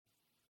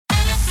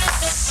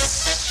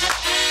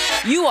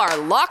You are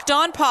Locked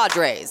On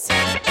Padres,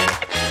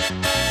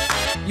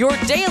 your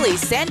daily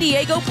San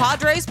Diego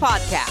Padres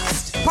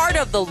podcast. Part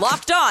of the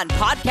Locked On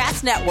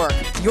Podcast Network,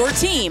 your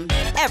team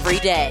every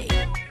day.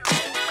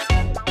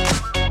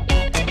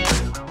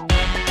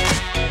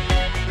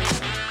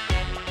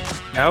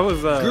 That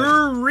was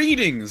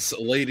Greetings,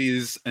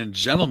 ladies and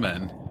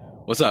gentlemen.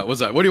 What's up? What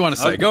do you want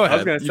to say? Go ahead. I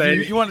was gonna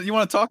say you want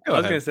to talk? Go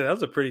ahead. gonna say that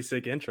was a pretty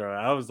sick intro.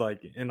 I was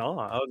like in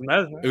awe.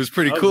 It was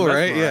pretty cool,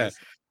 right?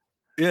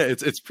 Yeah,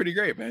 it's pretty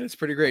great, man. It's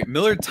pretty great.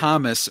 Millard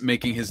Thomas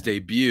making his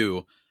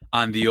debut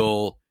on the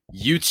old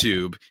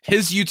YouTube.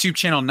 His YouTube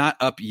channel not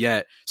up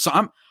yet,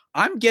 so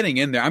I'm getting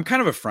in there. I'm kind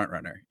of a front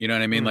runner. You know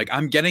what I mean? Like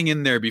I'm getting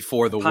in there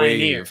before the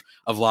wave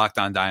of Locked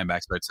On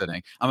Diamondbacks starts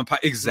hitting.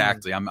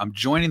 I'm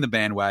joining the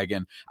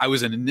bandwagon. I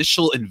was an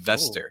initial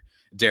investor,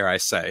 dare I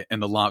say,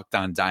 in the Locked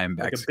On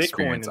Diamondbacks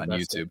experience on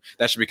YouTube.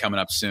 That should be coming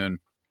up soon.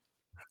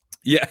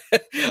 Yeah,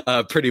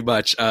 pretty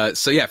much.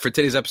 So yeah, for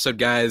today's episode,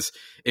 guys,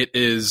 it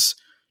is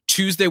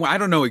Tuesday. I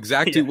don't know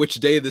exactly which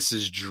day this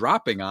is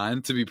dropping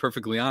on, to be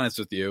perfectly honest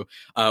with you.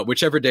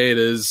 Whichever day it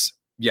is,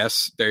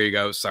 yes, there you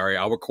go. Sorry,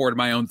 I'll record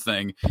my own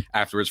thing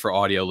afterwards for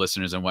audio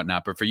listeners and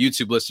whatnot. But for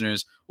YouTube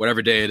listeners,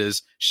 whatever day it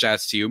is,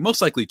 shouts to you.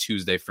 Most likely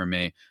Tuesday for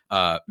me.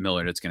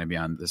 Millard, it's going to be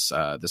on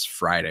this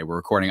Friday. We're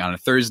recording on a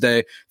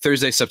Thursday,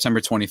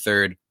 September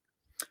 23rd.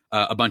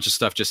 A bunch of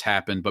stuff just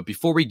happened. But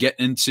before we get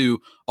into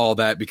all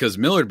that, because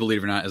Millard,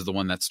 believe it or not, is the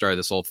one that started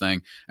this whole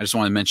thing, I just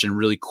want to mention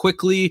really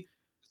quickly,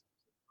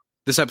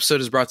 this episode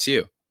is brought to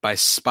you by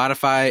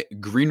Spotify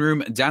Green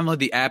Room. Download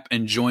the app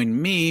and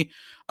join me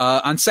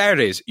on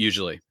Saturdays,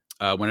 usually,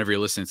 whenever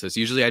you're listening to this.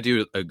 Usually I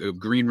do a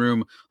Green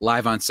Room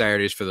live on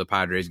Saturdays for the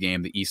Padres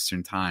game, the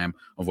Eastern time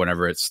of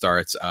whenever it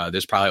starts.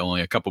 There's probably only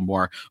a couple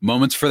more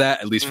moments for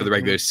that, at least for the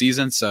regular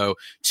season. So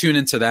tune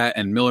into that.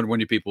 And Millard, when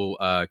do people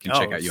can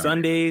check out you?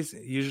 Sundays,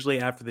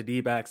 usually after the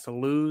D-backs to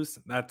lose.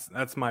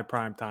 That's my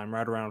prime time,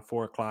 right around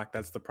 4 o'clock.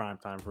 That's the prime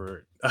time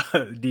for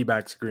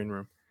D-backs Green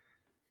Room.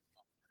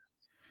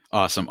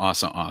 Awesome.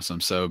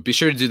 So be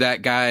sure to do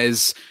that,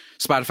 guys.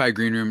 Spotify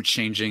Green Room,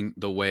 changing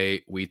the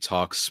way we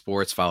talk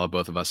sports. Follow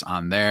both of us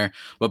on there.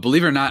 But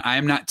believe it or not, I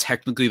am not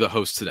technically the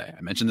host today. I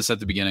mentioned this at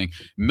the beginning.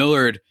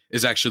 Millard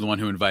is actually the one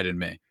who invited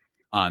me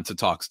on to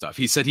talk stuff.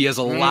 He said he has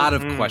a lot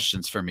of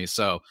questions for me.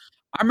 So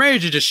I'm ready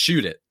to just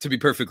shoot it, to be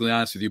perfectly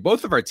honest with you.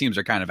 Both of our teams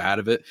are kind of out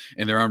of it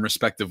in their own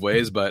respective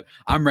ways, but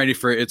I'm ready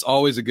for it. It's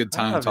always a good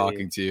time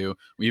talking to you.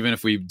 Even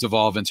if we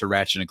devolve into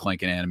Ratchet and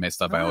Clank and anime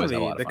stuff, I always have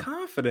a lot of fun. The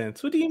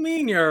confidence. What do you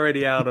mean you're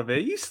already out of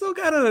it? You still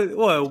got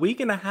a week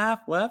and a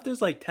half left?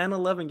 There's like 10,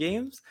 11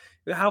 games.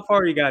 How far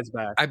are you guys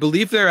back? I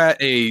believe they're at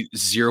a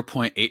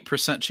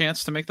 0.8%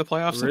 chance to make the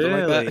playoffs, something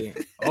like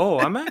that. Oh,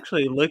 I'm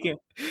actually looking.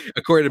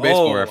 According to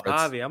Baseball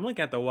Reference. Javi, I'm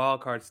looking at the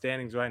wild card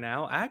standings right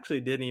now. I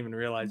actually didn't even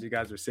realize you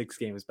guys were 6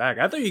 games back.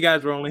 I thought you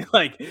guys were only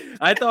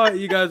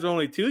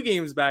 2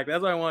 games back.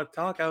 That's why I want to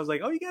talk. I was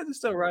like, oh, you guys are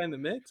still right in the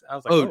mix. I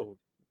was like, oh.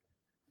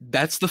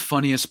 That's the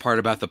funniest part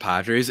about the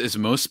Padres is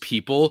most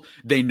people,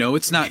 they know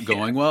it's not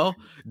going well.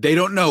 They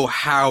don't know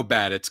how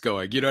bad it's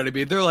going. You know what I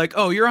mean? They're like,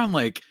 oh, you're on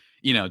like,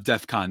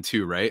 DEFCON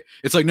 2, right?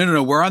 It's like,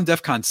 no, we're on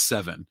DEFCON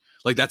 7.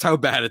 Like, that's how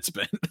bad it's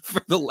been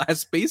for the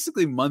last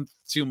basically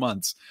 2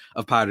 months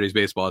of Padres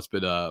baseball. It's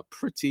been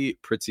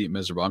pretty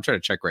miserable. I'm trying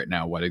to check right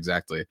now what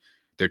exactly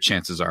their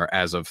chances are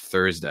as of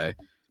Thursday,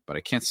 but I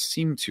can't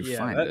seem to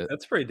find it.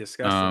 That's pretty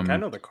disgusting. I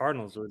know the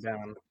Cardinals were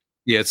down.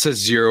 Yeah, it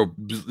says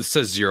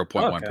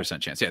 0.1%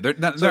 chance. Yeah, they're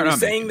not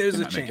saying there's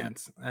a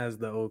chance, as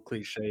the old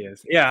cliche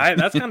is. Yeah,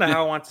 that's kind of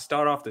how I want to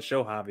start off the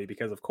show, Javi,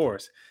 because of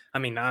course, I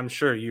mean, I'm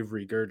sure you've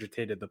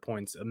regurgitated the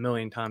points a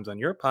million times on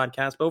your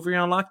podcast, but over here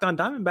on Locked On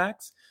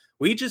Diamondbacks,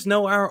 we just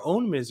know our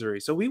own misery.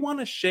 So we want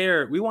to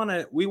share. We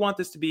want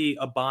this to be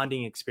a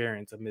bonding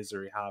experience of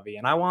misery, Javi.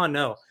 And I want to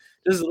know.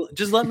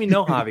 Just let me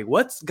know, Javi,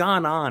 what's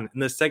gone on in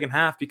the second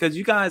half? Because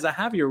you guys, I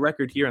have your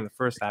record here in the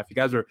first half. You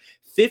guys were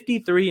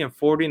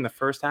 53-40 in the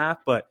first half,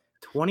 but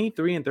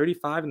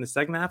 23-35 in the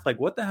second half. Like,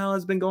 what the hell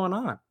has been going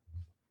on?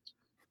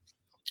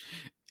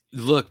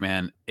 Look,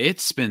 man,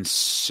 it's been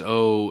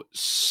so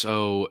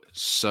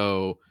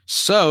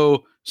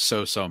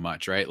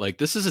much, right? Like,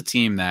 this is a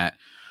team that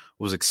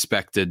was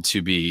expected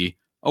to be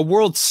a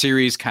World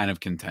Series kind of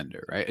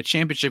contender, right? A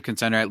championship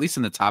contender, at least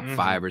in the top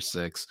 5 or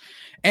 6.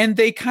 And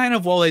they kind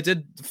of, while they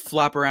did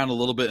flop around a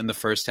little bit in the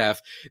first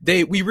half,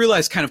 we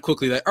realized kind of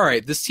quickly that, all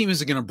right, this team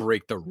isn't going to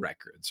break the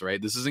records,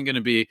 right? This isn't going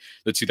to be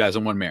the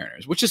 2001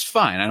 Mariners, which is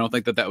fine. I don't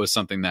think that was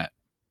something that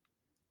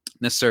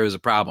necessarily was a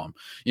problem.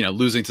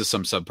 Losing to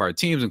some subpar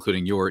teams,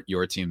 including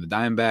your team, the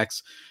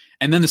Diamondbacks.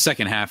 And then the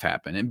second half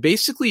happened. And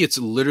basically, it's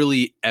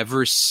literally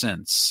ever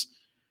since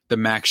the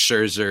Max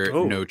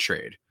Scherzer no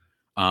trade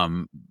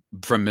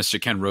from Mr.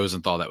 Ken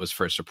Rosenthal that was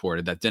first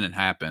reported. That didn't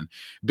happen.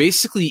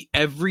 Basically,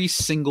 every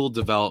single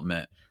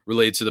development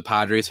related to the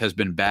Padres has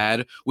been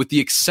bad, with the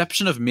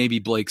exception of maybe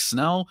Blake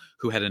Snell,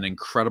 who had an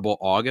incredible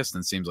August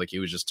and seems like he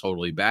was just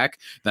totally back.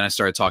 Then I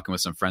started talking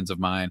with some friends of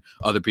mine,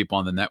 other people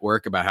on the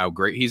network, about how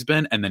great he's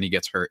been, and then he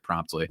gets hurt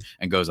promptly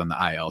and goes on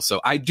the IL.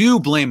 So I do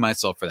blame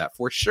myself for that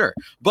for sure.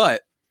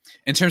 But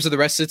in terms of the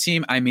rest of the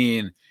team, I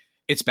mean,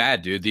 It's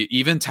bad, dude.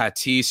 Even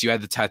Tatis, you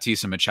had the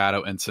Tatis and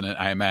Machado incident.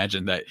 I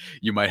imagine that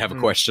you might have a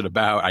question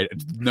about.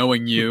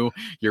 Knowing you're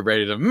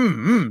ready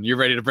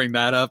to bring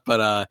that up.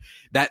 But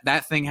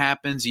that thing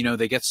happens. You know,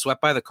 they get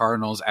swept by the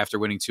Cardinals after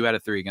winning 2 out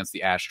of 3 against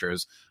the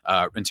Astros.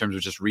 In terms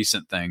of just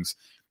recent things.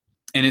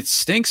 And it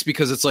stinks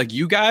because it's like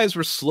you guys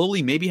were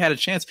slowly maybe had a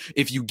chance.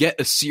 If you get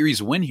a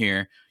series win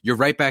here, you're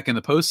right back in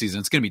the postseason.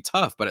 It's going to be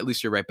tough, but at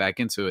least you're right back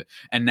into it.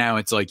 And now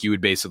it's like you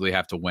would basically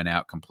have to win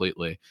out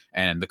completely,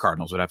 and the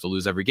Cardinals would have to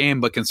lose every game.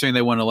 But considering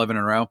they won 11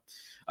 in a row,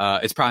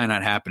 it's probably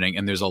not happening.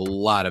 And there's a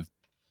lot of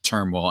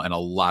turmoil and a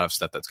lot of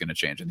stuff that's going to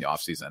change in the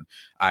offseason.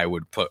 I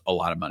would put a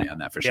lot of money on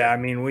that for sure. Yeah, I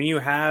mean, when you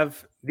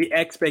have the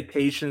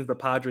expectations the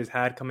Padres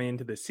had coming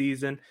into the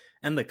season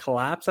and the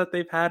collapse that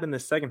they've had in the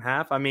second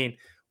half, I mean,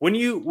 when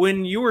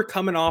you were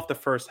coming off the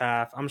first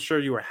half, I'm sure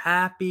you were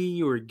happy,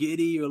 you were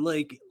giddy, you're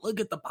like, look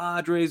at the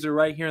Padres are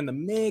right here in the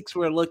mix.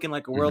 We're looking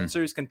like a World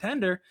Series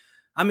contender.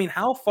 I mean,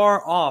 how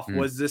far off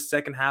was this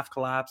second half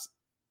collapse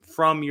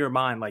from your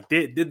mind? Like,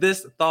 did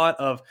this thought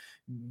of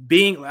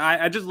being?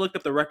 I just looked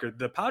up the record.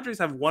 The Padres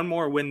have one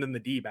more win than the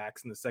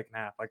D-backs in the second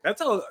half. Like, that's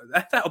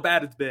how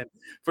bad it's been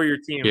for your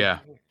team. Yeah,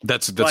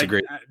 that's like, a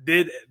great.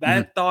 Did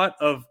that thought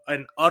of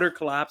an utter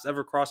collapse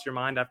ever cross your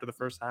mind after the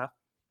first half?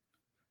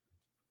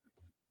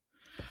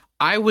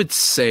 I would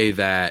say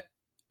that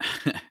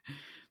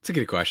it's a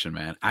good question,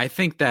 man. I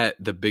think that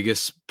the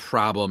biggest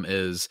problem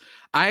is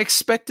I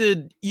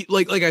expected,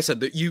 like I said,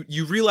 that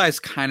you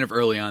realize kind of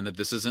early on that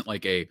this isn't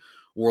like a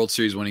World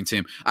Series winning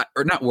team,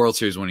 or not World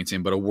Series winning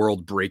team, but a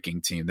world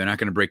breaking team. They're not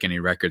going to break any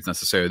records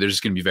necessarily. They're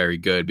just going to be very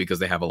good because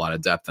they have a lot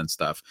of depth and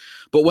stuff.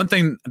 But one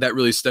thing that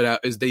really stood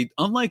out is they,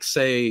 unlike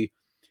say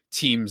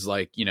teams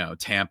like, you know,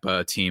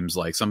 Tampa, teams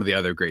like some of the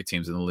other great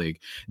teams in the league,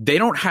 they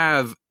don't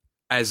have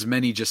as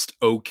many just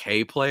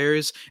okay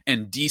players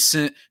and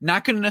decent,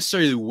 not going to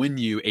necessarily win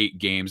you 8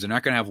 games. They're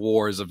not going to have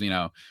wars of,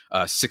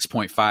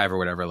 6.5 or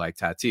whatever like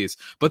Tatis,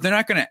 but they're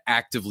not going to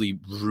actively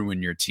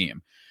ruin your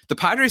team. The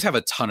Padres have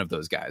a ton of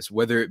those guys,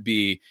 whether it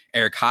be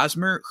Eric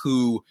Hosmer,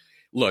 who,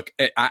 look,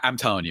 I'm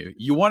telling you,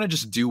 you want to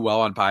just do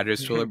well on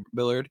Padres,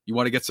 Billard. You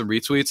want to get some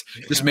retweets,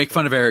 just make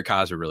fun of Eric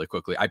Hosmer really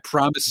quickly. I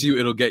promise you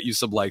it'll get you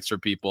some likes for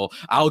people.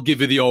 I'll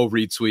give you the old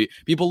retweet.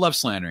 People love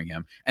slandering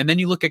him. And then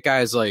you look at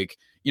guys like,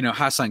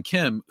 Ha-Seong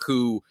Kim,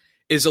 who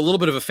is a little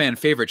bit of a fan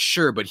favorite,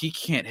 sure, but he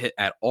can't hit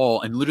at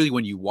all. And literally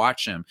when you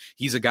watch him,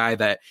 he's a guy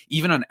that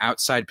even on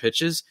outside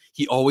pitches,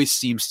 he always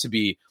seems to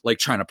be like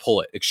trying to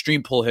pull it.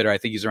 Extreme pull hitter. I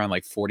think he's around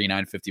like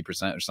 49,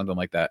 50% or something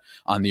like that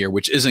on the year,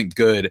 which isn't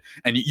good.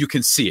 And you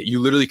can see it. You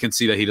literally can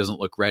see that he doesn't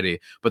look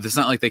ready, but it's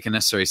not like they can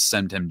necessarily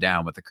send him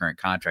down with the current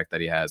contract that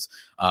he has.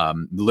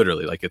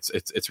 Literally, like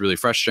it's really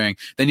frustrating.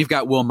 Then you've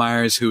got Will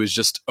Myers, who is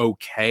just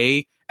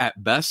okay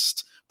at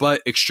best,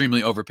 but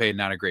extremely overpaid,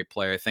 not a great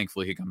player.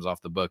 Thankfully, he comes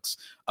off the books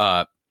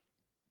at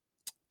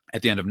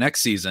the end of next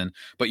season.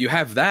 But you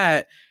have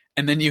that,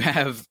 and then you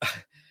have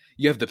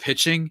the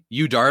pitching.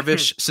 Yu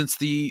Darvish, since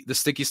the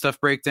sticky stuff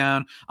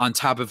breakdown, on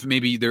top of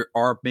maybe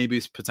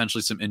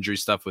potentially some injury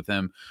stuff with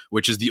him,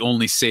 which is the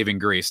only saving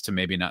grace to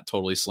maybe not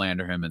totally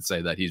slander him and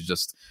say that he's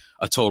just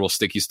a total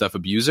sticky stuff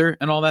abuser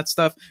and all that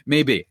stuff.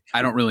 Maybe.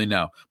 I don't really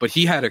know. But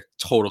he had a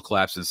total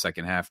collapse in the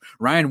second half.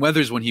 Ryan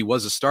Weathers, when he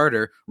was a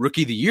starter,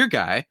 rookie of the year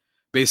guy,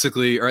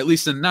 basically, or at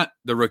least not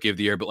the rookie of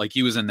the year, but like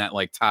he was in that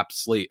like top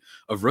slate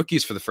of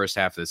rookies for the first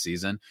half of the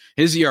season.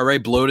 His ERA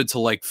bloated to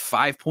like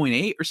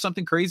 5.8 or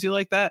something crazy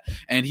like that.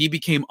 And he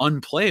became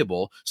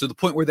unplayable. So the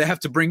point where they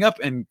have to bring up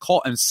and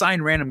call and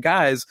sign random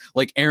guys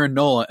like Aaron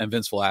Nola and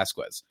Vince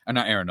Velasquez, or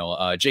not Aaron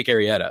Nola, Jake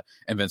Arrieta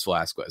and Vince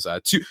Velasquez,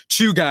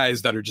 two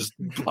guys that are just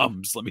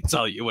bums. Let me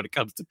tell you, when it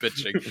comes to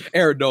pitching,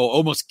 Aaron Nola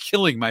almost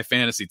killing my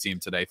fantasy team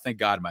today. Thank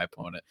God my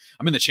opponent.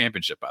 I'm in the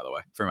championship, by the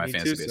way, for my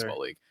fantasy baseball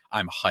league.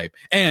 I'm hype.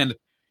 And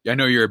I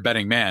know you're a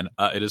betting man.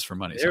 It is for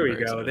money. There we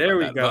go. There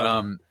we go.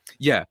 But,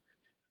 yeah.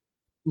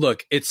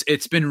 Look,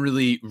 it's been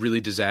really, really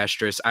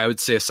disastrous. I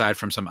would say aside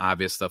from some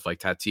obvious stuff like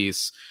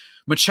Tatis,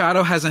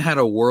 Machado hasn't had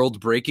a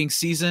world-breaking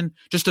season,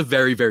 just a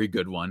very, very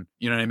good one.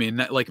 You know what I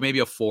mean? Like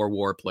maybe a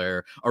 4-WAR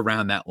player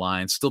around that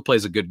line. Still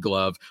plays a good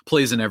glove,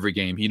 plays in every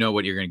game. You know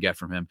what you're going to get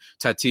from him.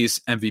 Tatis,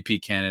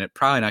 MVP candidate,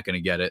 probably not going to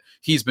get it.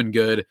 He's been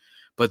good.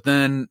 But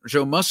then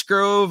Joe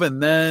Musgrove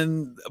and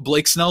then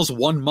Blake Snell's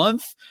 1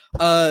 month.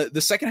 The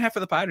second half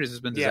of the Padres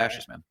has been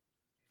disastrous, man.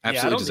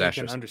 Absolutely I don't disastrous.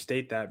 think you can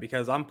understate that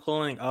because I'm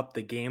pulling up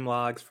the game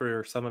logs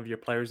for some of your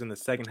players in the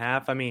second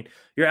half. I mean,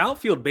 your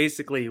outfield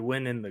basically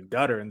went in the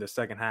gutter in the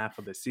second half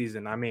of the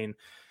season. I mean,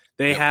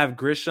 they have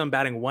Grisham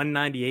batting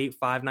 198,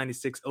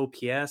 596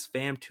 OPS,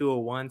 Pham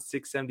 201,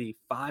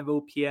 675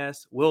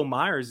 OPS. Will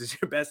Myers is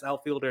your best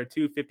outfielder at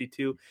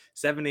 252,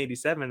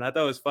 787. I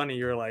thought it was funny.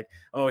 You were like,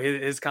 oh,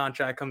 his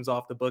contract comes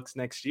off the books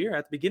next year.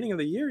 At the beginning of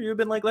the year, you've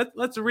been like,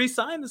 let's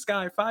re-sign this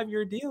guy,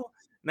 5-year deal.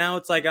 Now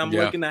it's like I'm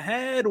looking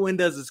ahead. When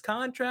does his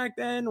contract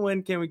end?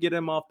 When can we get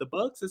him off the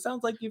books? It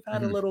sounds like you've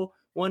had a little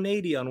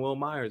 180 on Will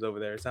Myers over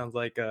there. It sounds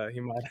like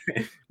he might.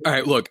 All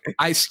right, look,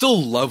 I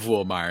still love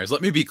Will Myers.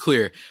 Let me be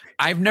clear.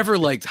 I've never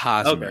liked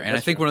Hosmer. And I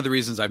think one of the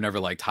reasons I've never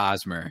liked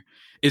Hosmer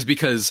is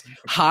because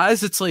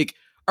it's like,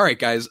 all right,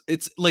 guys,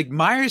 it's like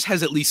Myers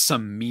has at least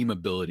some meme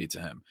ability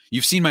to him.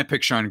 You've seen my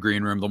picture on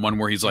Green Room, the one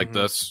where he's like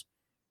this,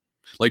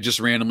 like just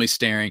randomly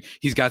staring.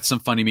 He's got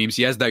some funny memes.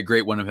 He has that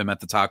great one of him at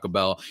the Taco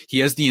Bell. He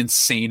has the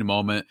insane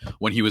moment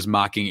when he was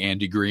mocking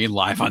Andy Green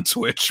live on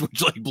Twitch,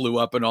 which like blew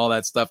up and all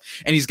that stuff.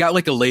 And he's got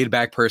like a laid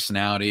back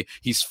personality.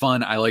 He's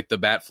fun. I like the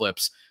bat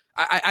flips.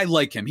 I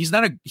like him. He's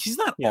not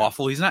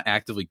awful. He's not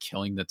actively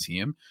killing the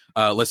team.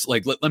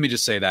 Let me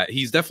just say that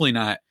he's definitely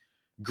not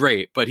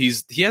great, but he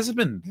hasn't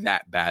been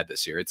that bad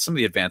this year. It's some of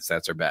the advanced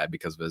stats are bad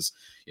because of his,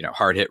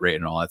 hard hit rate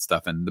and all that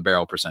stuff and the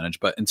barrel percentage.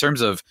 But in terms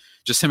of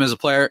just him as a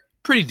player,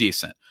 pretty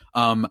decent.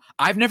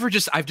 I've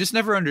just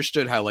never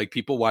understood how like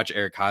people watch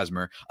Eric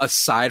Hosmer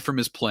aside from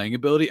his playing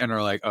ability and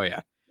are like, oh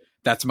yeah,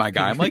 that's my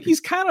guy. I'm like, he's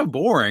kind of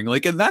boring.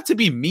 Like, and not to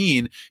be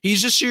mean,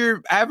 he's just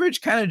your average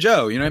kind of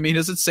Joe. You know what I mean? He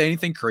doesn't say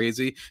anything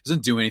crazy,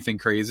 doesn't do anything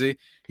crazy.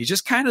 He's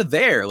just kind of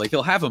there. Like,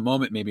 he'll have a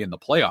moment maybe in the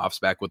playoffs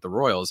back with the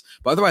Royals.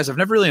 But otherwise, I've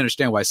never really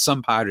understand why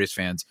some Padres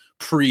fans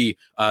pre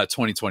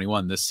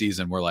 2021 this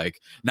season were like,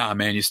 nah,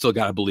 man, you still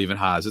got to believe in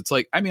Haas. It's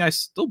like, I mean, I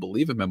still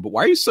believe in him, but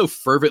why are you so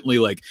fervently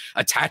like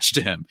attached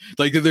to him?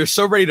 Like, they're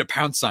so ready to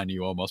pounce on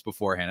you almost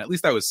beforehand. At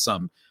least that was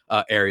some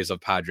areas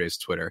of Padres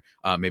Twitter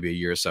maybe a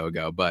year or so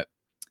ago. But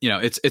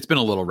it's been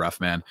a little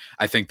rough, man.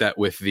 I think that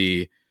with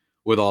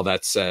all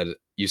that said,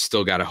 you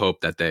still got to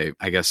hope that they,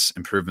 I guess,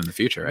 improve in the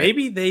future, right?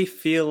 Maybe they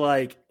feel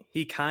like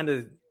he kind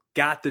of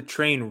got the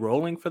train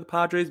rolling for the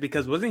Padres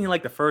because wasn't he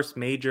like the first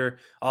major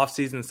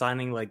offseason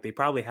signing like they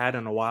probably had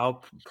in a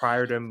while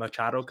prior to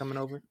Machado coming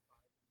over?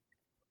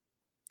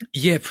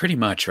 Yeah, pretty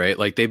much, right?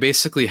 Like they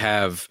basically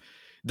have.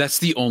 That's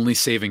the only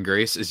saving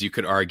grace is you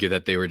could argue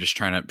that they were just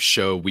trying to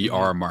show we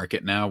are a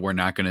market now. We're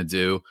not going to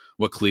do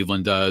what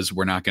Cleveland does.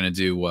 We're not going to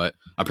do what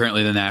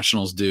apparently the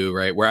Nationals do,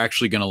 right? We're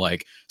actually going to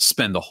like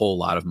spend a whole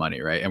lot of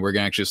money, right? And we're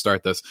going to actually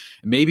start this.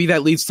 Maybe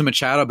that leads to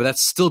Machado, but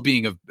that's still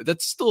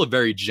a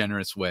very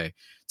generous way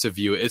to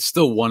view it. It's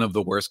still one of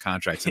the worst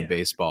contracts in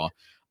baseball.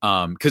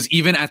 Because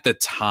even at the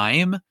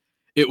time,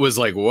 it was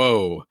like,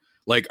 whoa,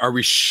 like, are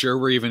we sure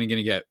we're even going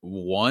to get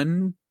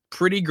one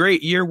pretty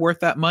great year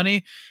worth that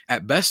money?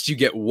 At best you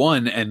get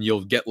one and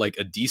you'll get like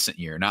a decent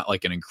year, not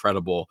like an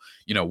incredible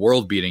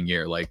world beating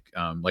year like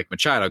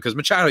Machado, because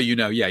Machado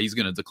he's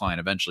going to decline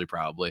eventually.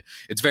 Probably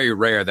it's very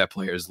rare that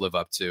players live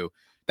up to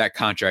that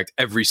contract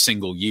every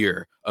single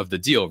year of the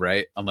deal,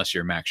 right? Unless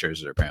you're Max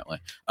Scherzer apparently.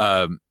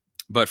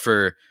 But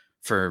for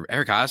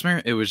Eric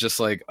Hosmer, it was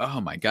just like,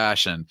 oh my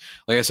gosh. And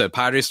like I said,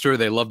 Padres tour,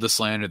 they love the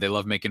slander, they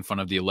love making fun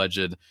of the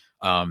alleged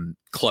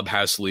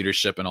clubhouse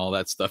leadership and all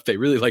that stuff. They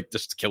really like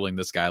just killing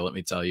this guy, let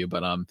me tell you.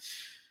 But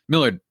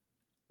Millard,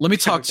 let me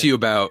talk to you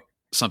about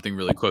something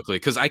really quickly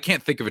because I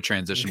can't think of a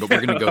transition, but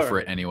we're going to go for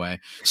it anyway.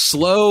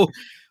 Slow.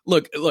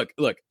 Look.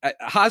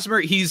 Hosmer,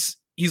 he's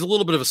a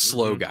little bit of a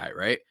slow guy,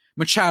 right?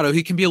 Machado,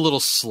 he can be a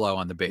little slow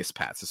on the base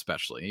paths,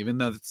 especially, even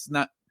though it's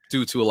not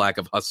due to a lack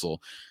of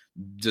hustle.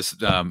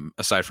 Just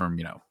aside from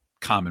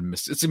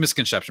it's a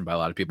misconception by a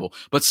lot of people,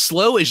 but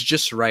slow is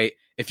just right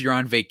if you're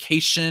on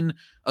vacation,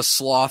 a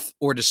sloth,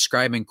 or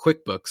describing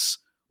QuickBooks.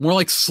 More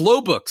like slow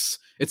books.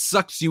 It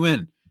sucks you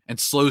in and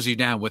slows you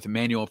down with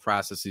manual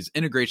processes,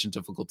 integration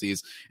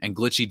difficulties, and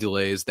glitchy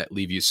delays that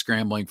leave you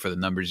scrambling for the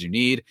numbers you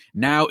need.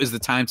 Now is the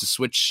time to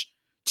switch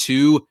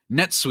to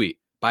NetSuite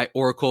by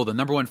Oracle, the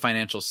 #1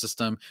 financial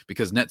system,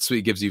 because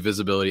NetSuite gives you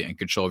visibility and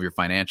control of your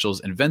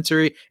financials,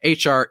 inventory,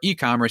 HR,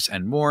 e-commerce,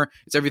 and more.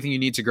 It's everything you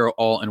need to grow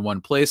all in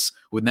one place.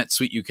 With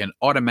NetSuite, you can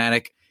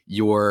automate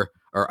your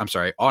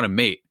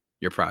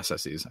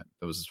processes.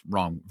 That was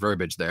wrong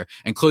verbiage there.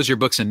 And close your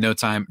books in no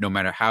time, no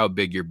matter how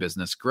big your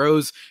business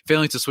grows.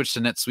 Failing to switch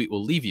to NetSuite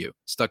will leave you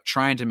stuck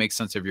trying to make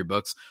sense of your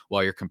books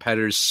while your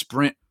competitors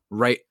sprint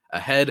right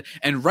ahead.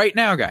 And right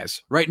now,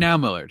 guys,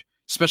 Millard,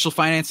 special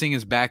financing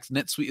is back.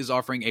 NetSuite is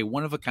offering a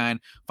one-of-a-kind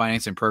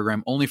financing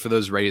program only for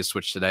those ready to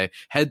switch today.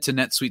 Head to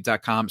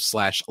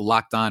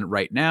netsuite.com/lockedon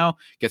right now.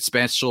 Get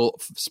special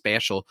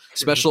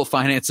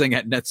financing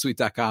at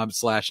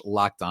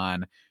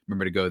netsuite.com/lockedon.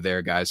 Remember to go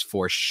there, guys,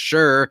 for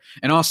sure.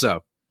 And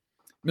also,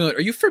 Millard,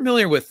 are you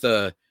familiar with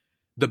the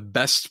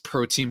best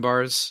protein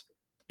bars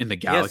in the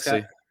galaxy?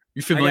 Yes,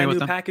 you familiar with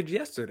them? I got a new package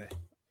yesterday.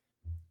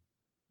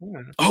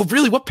 Yeah. Oh,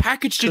 really? What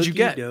package did you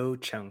get? Cookie dough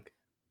chunk.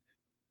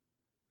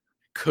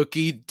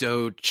 Cookie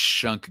dough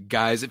chunk,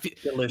 guys.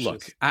 Delicious.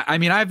 Look, I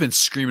mean, I've been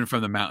screaming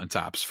from the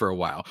mountaintops for a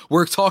while.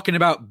 We're talking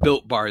about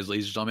Built Bars,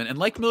 ladies and gentlemen, and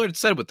like Millard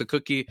said with the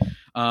cookie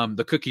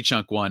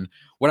chunk one,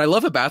 what I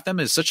love about them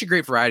is such a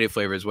great variety of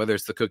flavors. Whether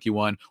it's the cookie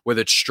one,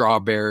 whether it's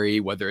strawberry,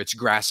 whether it's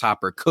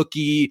grasshopper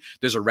cookie.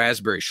 There's a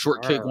raspberry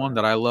shortcake one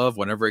that I love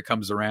whenever it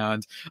comes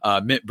around.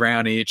 Mint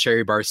brownie,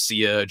 cherry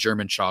barcia,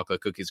 German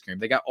chocolate, cookies cream.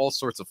 They got all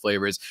sorts of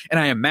flavors, and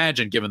I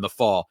imagine, given the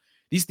fall,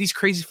 These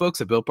crazy folks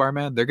at Built Bar,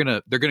 man, they're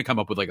gonna come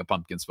up with like a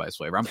pumpkin spice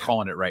flavor. I'm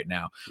calling it right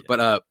now. Yeah.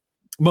 But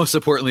most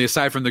importantly,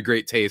 aside from the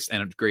great taste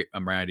and a great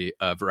variety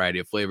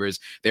of flavors,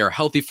 they are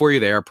healthy for you.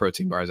 They are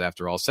protein bars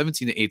after all.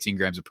 17 to 18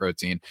 grams of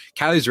protein,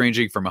 calories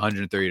ranging from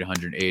 130 to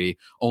 180,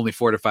 only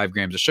 4 to 5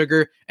 grams of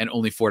sugar, and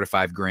only 4 to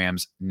 5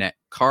 grams net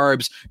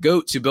carbs.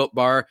 Go to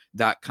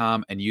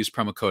BuiltBar.com and use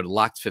promo code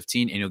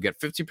LOCKED15 and you'll get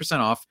 15%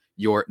 off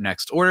your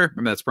next order.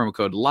 Remember, that's promo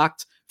code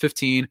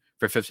LOCKED15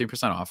 for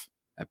 15% off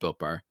at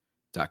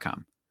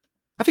BuiltBar.com.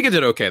 I think I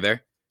did okay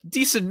there.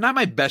 Decent, not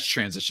my best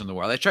transition in the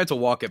world. I tried to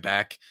walk it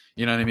back,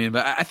 you know what I mean?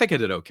 But I think I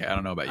did okay. I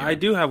don't know about you. I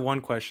do have one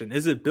question.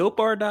 Is it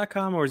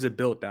BuiltBar.com or is it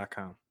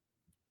Built.com?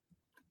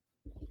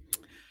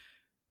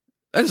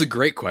 That is a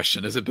great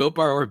question. Is it Built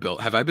Bar or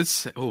Built? Have I been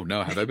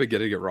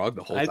getting it wrong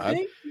the whole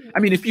time? I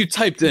mean, if you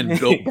typed in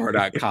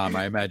BuiltBar.com,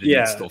 I imagine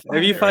you'd still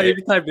find it. If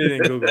you typed it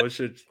in Google, it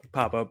should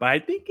pop up. But I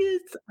think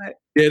it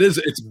is.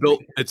 It's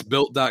Built. It's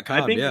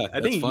Built.com. I think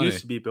it used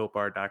to be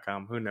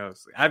BuiltBar.com. Who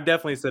knows? I've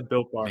definitely said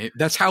Built Bar.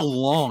 That's how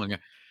long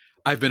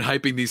I've been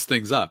hyping these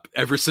things up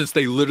ever since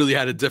they literally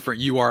had a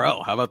different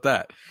URL. How about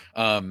that?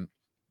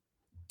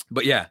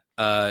 But yeah,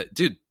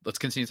 dude, let's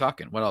continue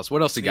talking. What else?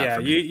 What else you got? Yeah,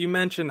 for me? You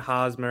mentioned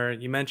Hosmer.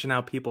 You mentioned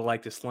how people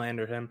like to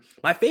slander him.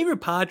 My favorite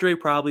Padre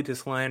probably to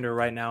slander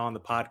right now on the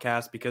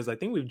podcast, because I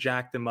think we've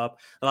jacked him up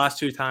the last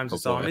 2 times I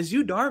saw him, is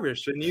Yu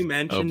Darvish. And you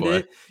mentioned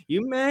it.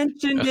 You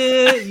mentioned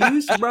it.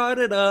 You brought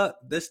it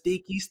up. The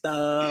sticky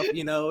stuff.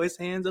 You know, his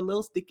hand's a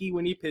little sticky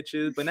when he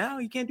pitches, but now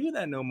he can't do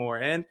that no more.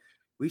 And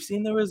we've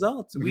seen the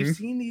results. Mm-hmm. We've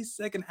seen these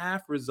second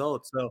half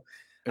results. So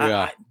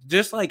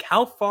just like,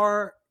 how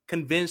far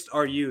convinced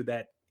are you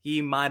that he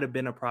might have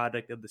been a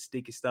product of the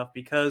sticky stuff?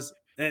 Because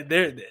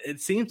it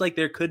seems like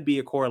there could be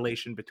a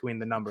correlation between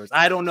the numbers.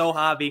 I don't know,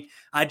 Javi.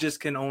 I just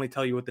can only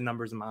tell you what the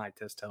numbers in my eye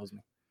test tells me.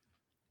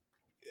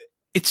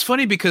 It's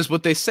funny because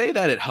what they say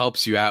that it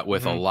helps you out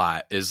with a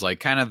lot is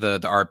like kind of the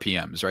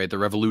RPMs, right? The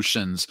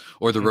revolutions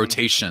or the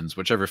rotations,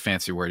 whichever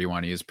fancy word you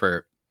want to use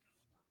per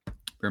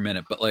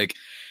minute. But like,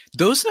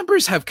 those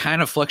numbers have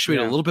kind of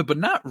fluctuated a little bit, but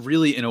not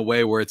really in a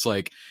way where it's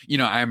like, you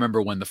know, I remember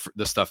when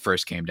the stuff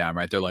first came down,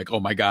 right? They're like, oh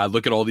my God,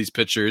 look at all these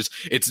pitchers.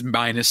 It's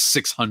minus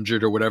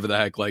 600 or whatever the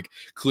heck, like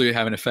clearly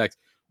have an effect.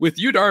 With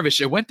Yu Darvish,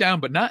 it went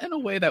down, but not in a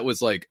way that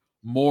was like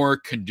more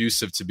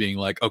conducive to being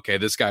like, okay,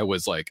 this guy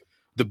was like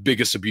the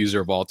biggest abuser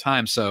of all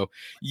time. So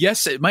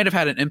yes, it might have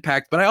had an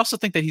impact, but I also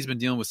think that he's been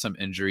dealing with some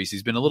injuries.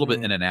 He's been a little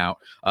bit in and out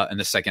in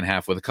the second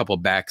half with a couple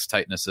of backs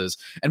tightnesses.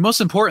 And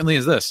most importantly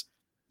is this,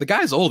 the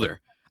guy's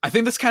older. I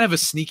think that's kind of a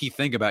sneaky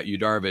thing about Yu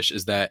Darvish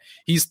is that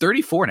he's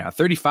 34 now,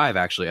 35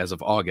 actually as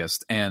of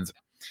August, and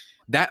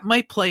that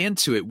might play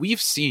into it. We've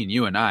seen,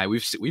 you and I,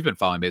 we've been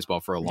following baseball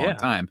for a long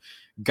time.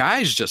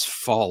 Guys just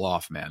fall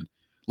off, man.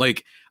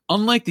 Like,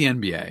 unlike the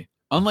NBA,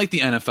 unlike the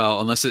NFL,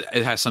 unless it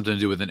has something to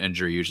do with an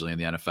injury usually in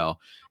the NFL,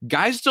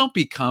 guys don't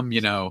become, you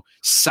know,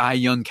 Cy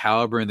Young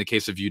caliber in the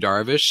case of Yu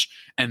Darvish,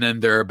 and then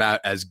they're about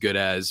as good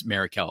as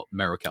Merrill Kelly.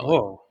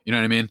 Whoa. You know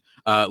what I mean?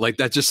 Like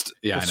that just,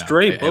 a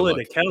straight bullet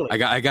to Kelly.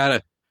 I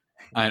gotta.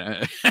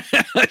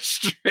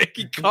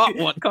 He caught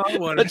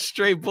one. A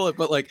straight bullet,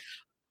 but like,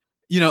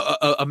 you know,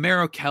 a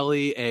Merrill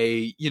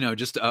Kelly,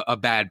 just a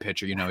bad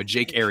pitcher, you know, a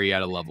Jake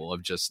Arrieta level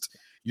of just,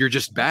 you're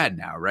just bad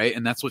now, right?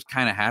 And that's what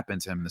kind of happened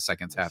to him in the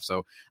second half.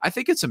 So I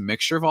think it's a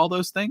mixture of all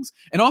those things.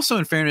 And also,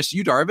 in fairness,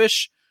 Yu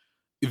Darvish,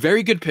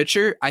 very good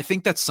pitcher. I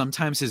think that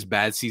sometimes his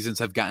bad seasons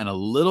have gotten a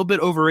little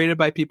bit overrated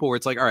by people where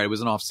it's like, all right, it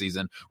was an off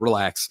season,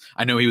 relax.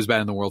 I know he was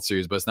bad in the World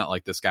Series, but it's not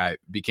like this guy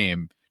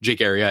became Jake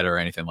Arrieta or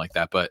anything like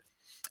that. But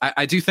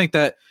I do think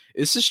that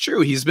this is true.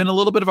 He's been a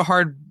little bit of a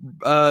hard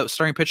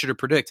starting pitcher to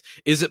predict.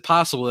 Is it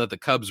possible that the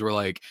Cubs were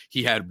like,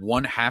 he had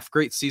one half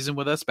great season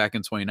with us back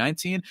in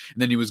 2019, and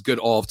then he was good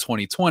all of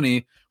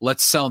 2020?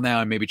 Let's sell now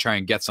and maybe try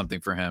and get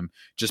something for him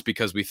just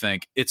because we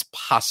think it's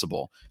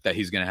possible that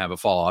he's going to have a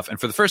fall off.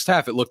 And for the first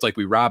half, it looked like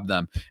we robbed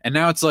them. And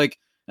now it's like,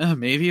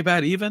 maybe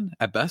about even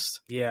at best.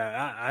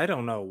 Yeah, I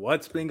don't know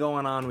what's been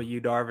going on with Yu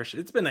Darvish.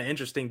 It's been an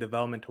interesting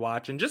development to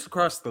watch, and just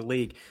across the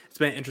league, it's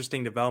been an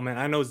interesting development.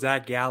 I know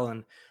Zach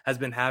Gallen has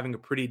been having a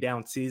pretty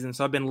down season,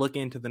 so I've been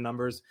looking into the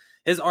numbers.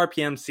 His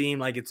RPM seem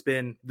like it's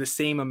been the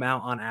same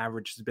amount on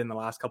average has been the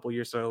last couple of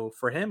years. So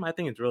for him, I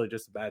think it's really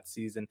just a bad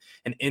season,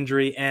 an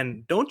injury.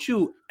 And don't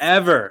you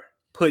ever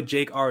put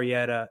Jake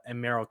Arrieta and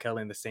Merrill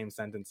Kelly in the same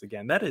sentence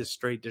again. That is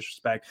straight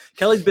disrespect.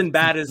 Kelly's been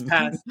bad his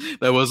past.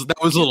 that was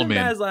a little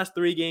mean. His last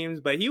 3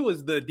 games, but he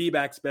was the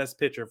D-backs best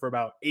pitcher for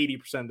about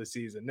 80% of the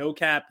season. No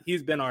cap.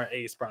 He's been our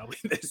ace probably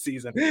this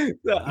season.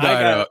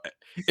 No.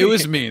 It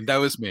was mean. That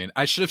was mean.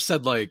 I should have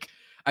said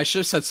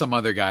some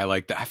other guy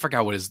like that. I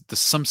forgot what is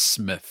some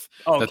Smith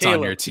that's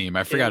Caleb. On your team.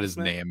 I forgot his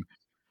name.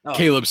 Oh.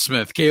 Caleb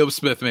Smith,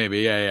 maybe.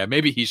 Yeah.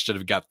 Maybe he should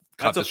have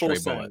caught the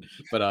straight bullet.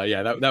 But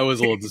that was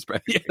a little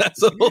disrespectful. Yeah,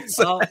 that's a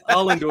little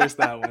I'll endorse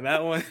that one.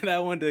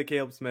 That one to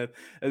Caleb Smith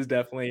is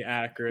definitely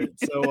accurate.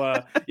 So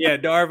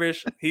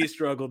Darvish, he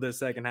struggled this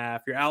second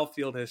half. Your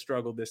outfield has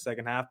struggled this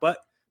second half, but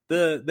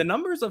the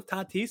numbers of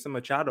Tatis and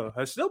Machado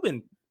have still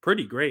been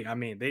pretty great. I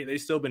mean, they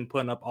still been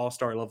putting up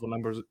all-star level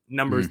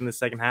numbers in the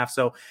second half.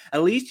 So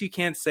at least you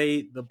can't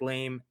say the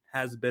blame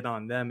has been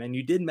on them. And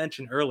you did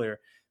mention earlier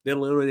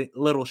the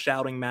little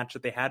shouting match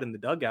that they had in the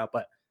dugout.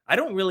 But I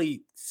don't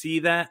really see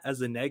that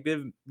as a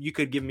negative. You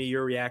could give me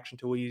your reaction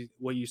to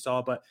what you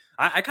saw, but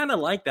I kind of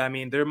like that. I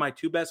mean, they're my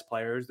two best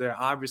players. They're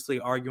obviously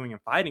arguing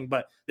and fighting,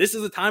 but this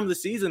is a time of the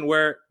season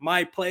where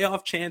my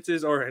playoff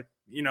chances are,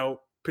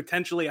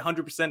 potentially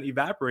 100%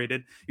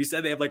 evaporated. You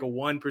said they have like a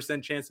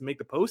 1% chance to make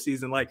the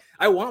postseason. Like,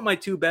 I want my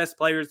two best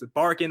players to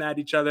barking at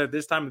each other at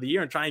this time of the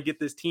year and try and get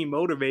this team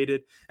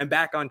motivated and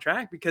back on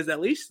track, because at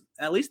least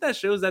that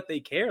shows that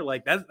they care.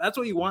 Like, that's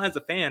what you want as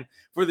a fan,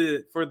 for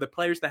the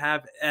players to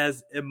have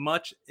as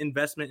much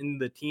investment in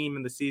the team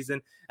and the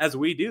season as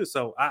we do.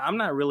 So I'm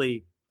not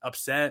really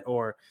upset,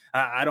 or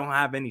I don't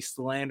have any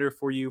slander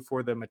for you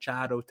for the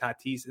Machado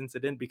Tatis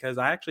incident, because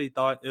I actually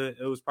thought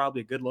it was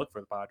probably a good look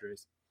for the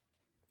Padres.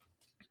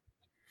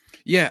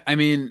 Yeah, I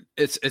mean,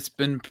 it's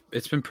been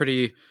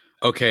pretty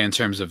okay in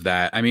terms of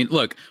that. I mean,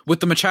 look, with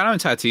the Machado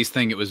and Tatis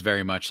thing, it was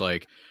very much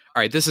like,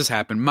 all right, this has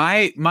happened.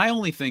 My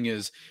only thing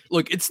is,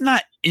 look, it's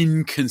not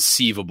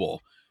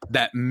inconceivable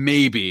that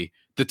maybe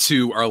the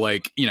two are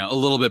like, a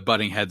little bit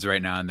butting heads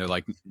right now and they're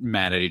like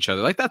mad at each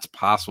other. Like, that's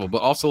possible.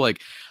 But also,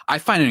 like, I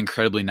find it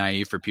incredibly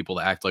naive for people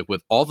to act like,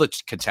 with all the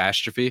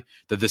catastrophe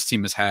that this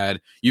team has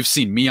had, you've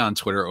seen me on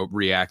Twitter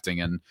reacting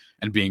and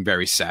being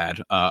very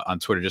sad on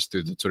Twitter, just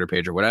through the Twitter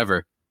page or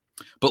whatever.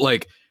 But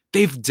like,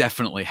 they've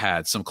definitely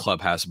had some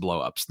clubhouse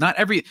blowups.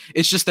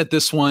 It's just that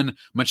this one,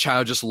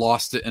 Machado just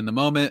lost it in the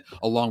moment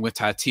along with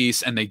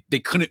Tatis, and they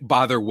couldn't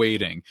bother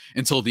waiting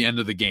until the end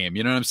of the game.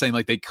 You know what I'm saying?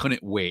 Like, they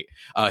couldn't wait.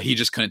 He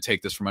just couldn't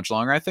take this for much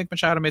longer. I think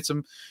Machado made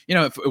some,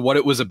 what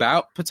it was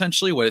about,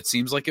 potentially what it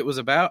seems like it was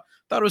about,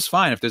 thought it was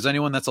fine. If there's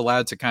anyone that's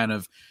allowed to kind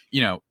of,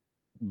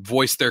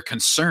 voice their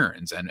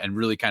concerns and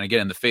really kind of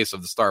get in the face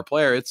of the star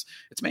player, it's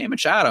Manny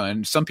Machado.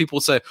 And some people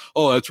say,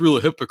 oh, that's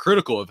really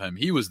hypocritical of him.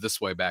 He was this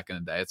way back in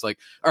the day. It's like,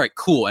 all right,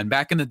 cool. And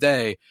back in the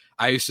day,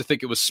 I used to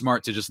think it was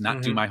smart to just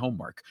not do my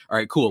homework. All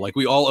right, cool. Like,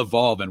 we all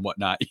evolve and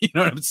whatnot. You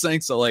know what I'm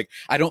saying? So, like,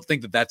 I don't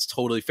think that that's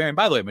totally fair. And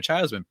by the way,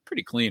 Machado's been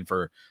pretty clean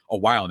for a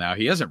while now.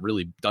 He hasn't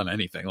really done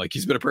anything. Like,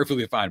 he's been a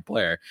perfectly fine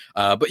player.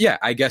 But yeah,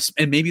 I guess,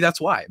 and maybe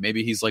that's why.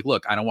 Maybe he's like,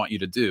 look, I don't want you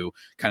to do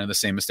kind of the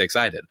same mistakes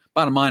I did.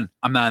 Bottom line,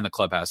 I'm not in the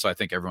clubhouse, so I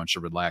think everyone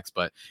should relax.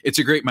 But it's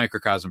a great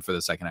microcosm for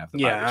the second half of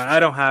the Padres. I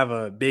don't have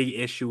a big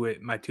issue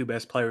with my two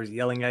best players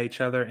yelling at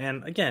each other.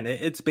 And again,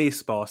 it's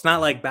baseball. It's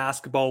not like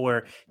basketball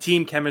where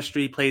team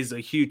chemistry plays a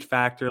huge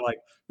factor. Like,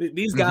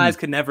 these guys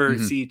could never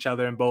see each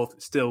other and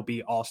both still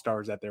be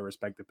all-stars at their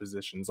respective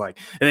positions. Like,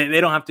 they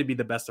don't have to be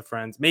the best of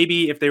friends.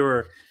 Maybe if they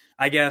were,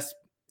 I guess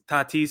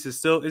Tatis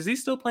is he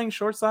still playing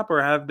shortstop,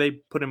 or have they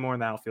put him more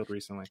in the outfield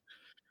recently?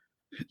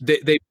 They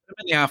put him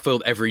in the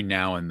outfield every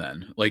now and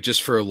then, like,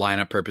 just for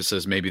lineup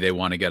purposes. Maybe they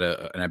want to get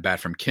an at bat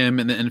from Kim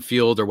in the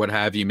infield or what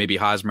have you. Maybe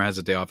Hosmer has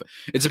a day off.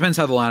 It depends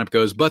how the lineup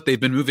goes, but they've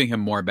been moving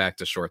him more back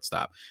to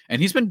shortstop, and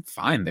he's been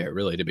fine there,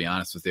 really, to be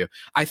honest with you.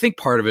 I think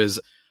part of it is,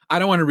 I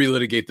don't want to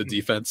relitigate the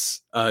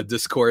defense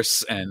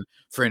discourse and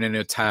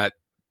Fernando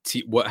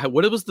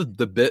what was the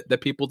bit that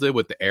people did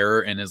with the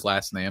error in his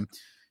last name?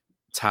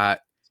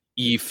 Tat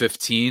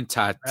E15,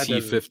 Tat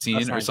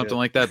T15 or something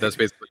like that. That's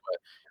basically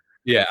what.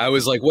 Yeah, I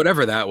was like,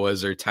 whatever that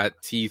was, or Tat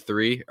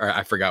T3, or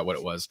I forgot what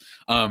it was.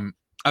 I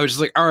was just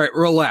like, all right,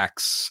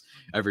 relax,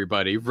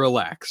 everybody,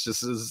 relax.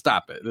 Just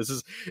stop it.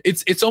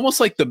 It's almost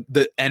like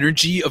the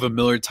energy of a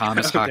Millard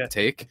Thomas hot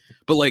take,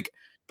 but like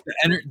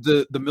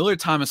the Millard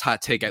Thomas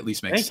hot take at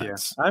least makes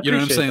sense. You know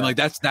what I'm saying? That. Like,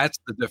 that's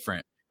the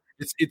different.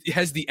 It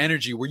has the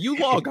energy where you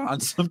log on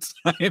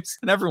sometimes,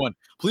 and everyone,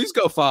 please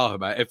go follow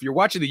him. If you're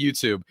watching the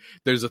YouTube,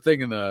 there's a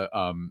thing in the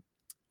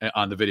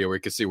on the video where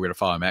you can see where to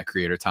follow him at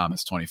Creator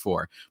Thomas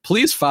 24.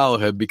 Please follow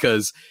him,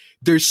 because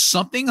there's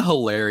something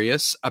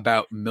hilarious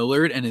about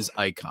Millard and his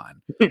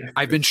icon.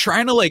 I've been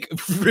trying to like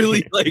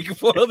really like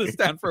boil this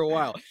down for a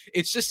while.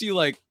 It's just you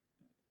like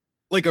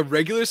a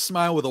regular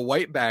smile with a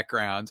white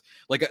background,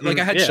 like a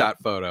headshot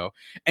photo.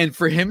 And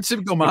for him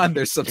to come on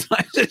there,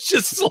 sometimes it's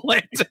just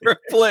slander a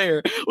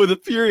player with a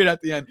period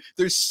at the end.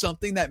 There's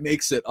something that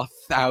makes it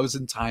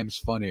 1,000 times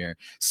funnier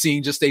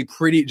seeing just a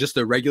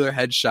regular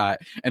headshot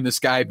and this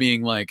guy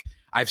being like,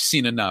 I've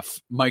seen enough.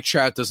 Mike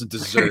Trout doesn't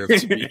deserve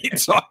to be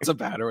talked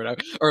about or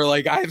whatever. Or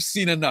like, I've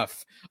seen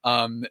enough.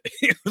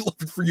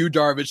 For you,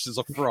 Darvish is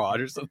a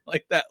fraud or something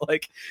like that.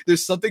 Like,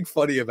 there's something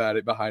funny about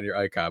it behind your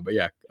icon. But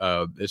yeah,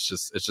 it's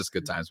just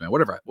good times, man.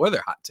 What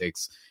other hot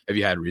takes have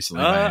you had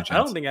recently? I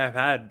don't think I've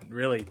had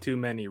really too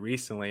many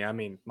recently. I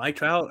mean, Mike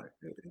Trout.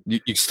 You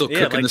still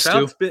cooking this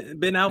Trout's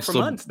been out for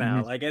months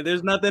now. Like,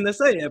 there's nothing to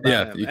say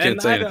about him. You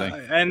can't say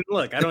anything. And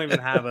look, I don't even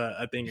have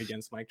a thing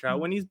against Mike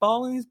Trout. When he's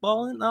balling, he's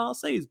balling. I'll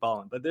say he's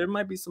balling. But there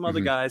might be some other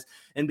guys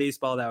in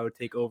baseball that would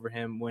take over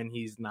him when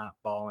he's not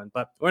balling.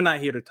 But we're not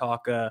here to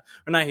talk. We're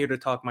not here to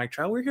talk Mike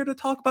Trout. We're here to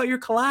talk about your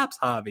collapse,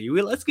 Javi.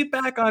 Let's get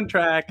back on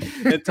track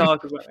and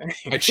talk about.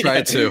 I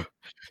tried to.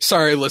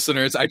 Sorry,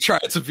 listeners. I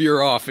tried to veer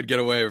off and get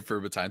away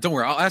for a time. Don't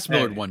worry. I'll ask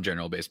Millard one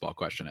general baseball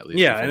question at least.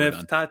 Yeah, and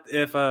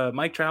if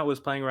Mike Trout was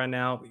playing right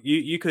now,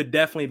 you could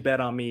definitely bet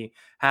on me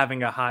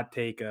having a hot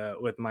take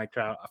with Mike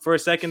Trout. For a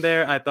second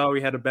there, I thought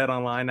we had a bet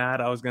online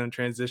ad. I was going to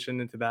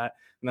transition into that.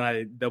 And then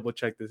I double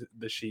checked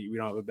the sheet. We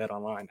don't have a Bet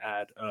Online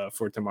ad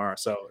for tomorrow,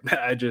 so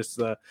I just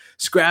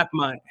scrapped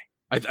my.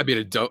 I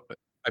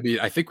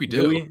think we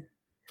do.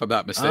 If I'm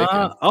not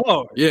mistaken.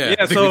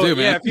 Yeah. So do,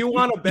 if you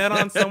want to bet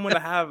on someone to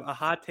have a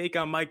hot take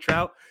on Mike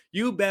Trout,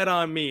 you bet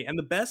on me. And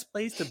the best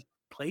place to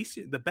place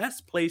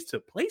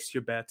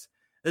your bets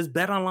is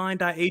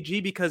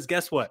betonline.ag, because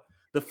guess what?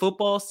 The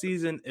football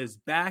season is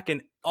back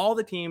and all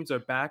the teams are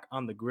back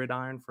on the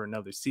gridiron for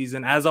another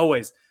season. As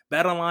always,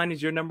 BetOnline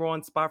is your number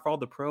one spot for all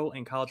the pro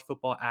and college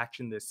football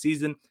action this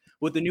season.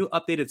 With the new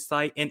updated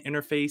site and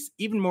interface,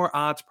 even more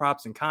odds,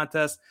 props, and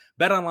contests,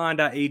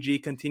 betonline.ag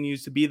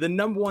continues to be the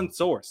number one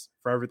source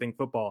for everything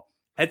football.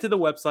 Head to the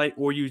website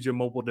or use your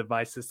mobile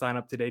device to sign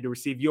up today to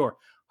receive your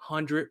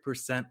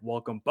 100%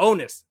 welcome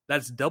bonus.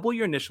 That's double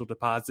your initial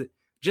deposit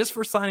just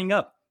for signing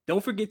up.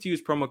 Don't forget to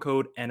use promo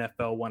code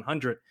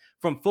NFL100.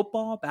 From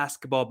football,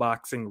 basketball,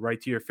 boxing,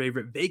 right to your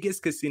favorite Vegas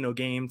casino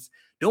games,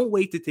 don't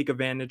wait to take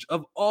advantage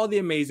of all the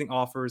amazing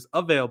offers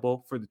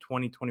available for the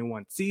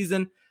 2021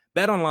 season.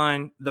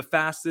 BetOnline, the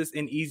fastest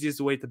and easiest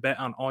way to bet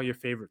on all your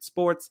favorite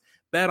sports.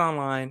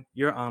 BetOnline,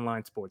 your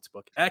online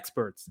sportsbook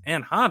experts.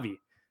 And Javi,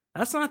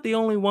 that's not the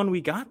only one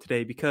we got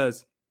today,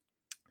 because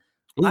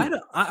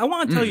I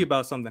want to tell you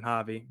about something,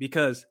 Javi,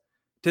 because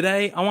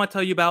today I want to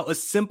tell you about a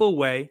simple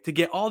way to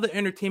get all the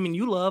entertainment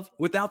you love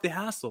without the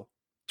hassle.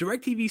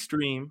 DirecTV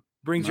Stream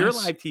brings your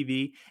live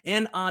TV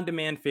and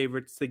on-demand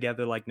favorites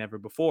together like never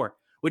before,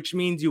 which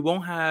means you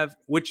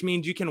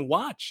can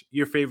watch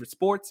your favorite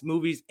sports,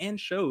 movies, and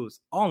shows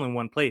all in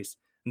one place.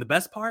 And the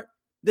best part,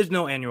 there's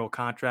no annual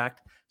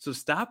contract. So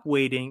stop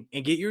waiting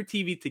and get your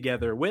TV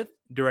together with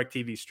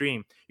DirecTV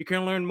Stream. You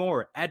can learn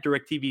more at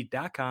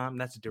directv.com.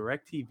 That's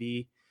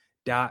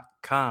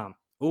directv.com.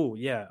 Oh,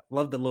 yeah.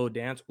 Love the little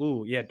dance.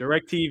 Oh, yeah.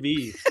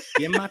 DirecTV.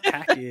 Get my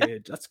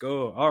package. Let's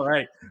go. All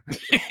right.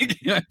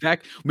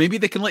 Maybe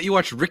they can let you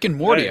watch Rick and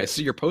Morty. I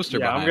see your poster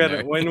behind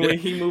there. When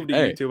he moved to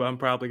YouTube, I'm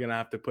probably going to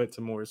have to put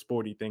some more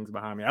sporty things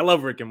behind me. I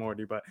love Rick and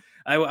Morty, but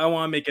I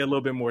want to make it a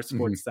little bit more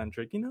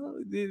sports-centric.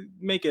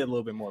 Make it a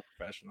little bit more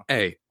professional.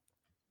 Hey,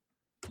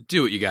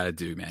 do what you got to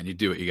do, man. You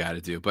do what you got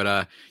to do.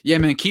 But yeah,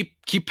 man,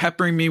 keep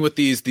peppering me with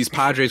these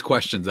Padres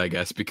questions, I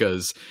guess,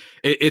 because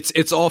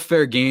it's all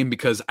fair game.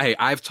 Because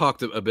I've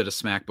talked a bit of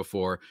smack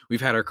before.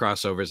 We've had our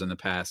crossovers in the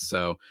past,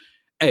 so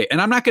hey, and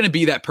I'm not going to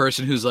be that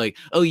person who's like,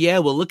 oh yeah,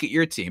 well look at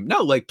your team.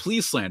 No, like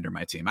please slander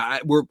my team.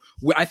 I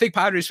think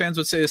Padres fans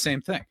would say the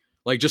same thing.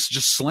 Like just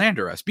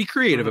slander us. Be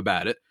creative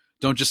about it.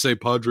 Don't just say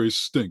Padres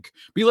stink.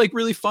 Be like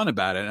really fun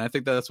about it. And I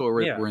think that's what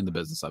we're in the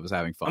business of, is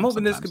having fun. I'm hoping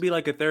sometimes. This could be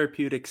like a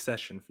therapeutic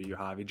session for you,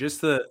 Javi,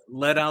 just to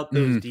let out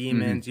those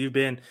demons. You've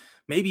been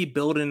maybe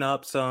building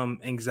up some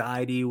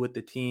anxiety with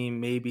the team,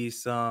 maybe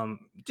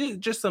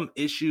just some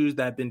issues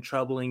that have been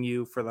troubling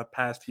you for the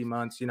past few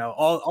months.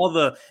 All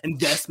the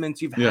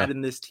investments you've had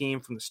in this team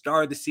from the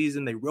start of the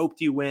season. They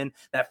roped you in.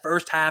 That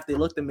first half, they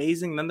looked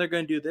amazing. And then they're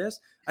going to do this.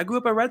 I grew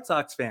up a Red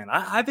Sox fan.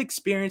 I've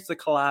experienced the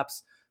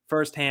collapse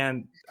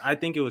firsthand. I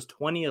think it was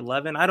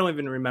 2011. I don't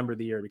even remember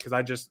the year because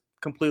I just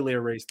completely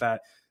erased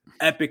that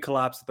epic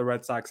collapse that the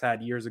Red Sox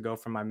had years ago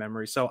from my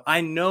memory. So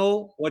I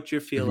know what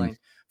you're feeling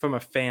from a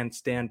fan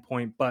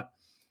standpoint, but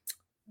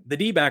the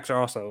D-backs are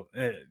also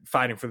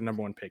fighting for the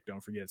number one pick.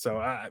 Don't forget.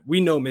 So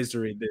we know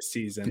misery this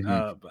season.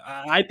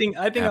 I think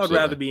I would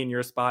rather be in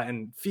your spot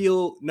and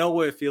know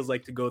what it feels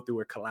like to go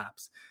through a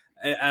collapse,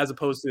 as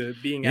opposed to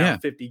being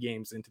out 50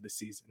 games into the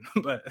season.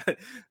 But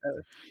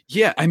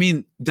yeah, I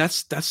mean,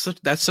 that's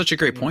such a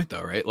great point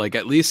though, right? Like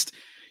at least,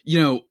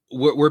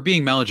 we're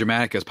being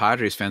melodramatic as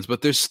Padres fans,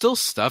 but there's still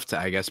stuff to,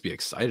 I guess, be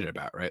excited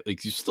about, right?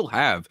 Like you still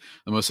have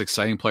the most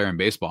exciting player in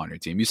baseball on your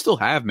team. You still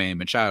have Manny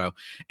Machado.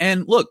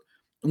 And look,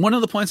 one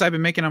of the points I've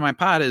been making on my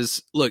pod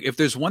is, look, if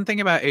there's one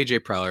thing about AJ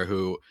Preller,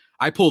 who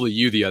I pulled a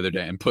U the other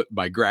day and put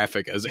my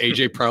graphic as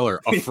AJ Preller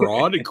a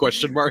fraud in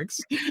question marks,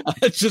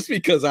 just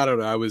because, I don't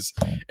know, I was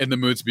in the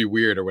mood to be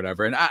weird or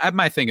whatever. And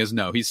my thing is,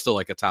 no, he's still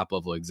like a top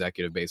level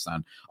executive based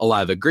on a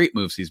lot of the great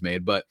moves he's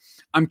made. But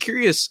I'm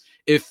curious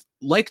if,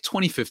 like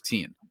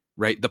 2015,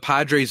 right, the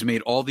Padres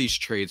made all these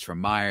trades for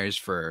Myers,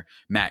 for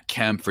Matt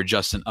Kemp, for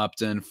Justin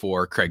Upton,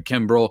 for Craig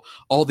Kimbrell,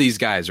 all these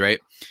guys, right?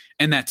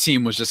 And that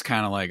team was just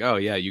kind of like, oh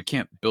yeah, you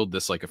can't build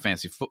this like a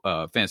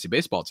fancy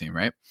baseball team,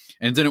 right?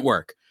 And it didn't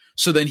work.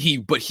 So then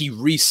he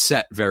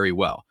reset very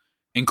well,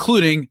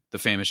 including the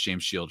famous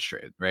James Shields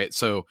trade, right?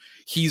 So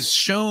he's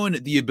shown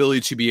the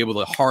ability to be able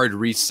to hard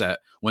reset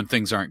when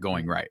things aren't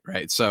going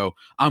right? So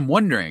I'm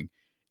wondering,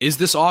 is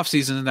this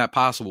offseason that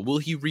possible? Will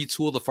he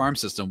retool the farm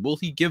system? Will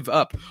he give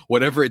up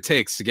whatever it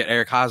takes to get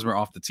Eric Hosmer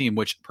off the team,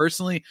 which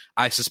personally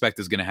I suspect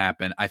is going to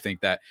happen. I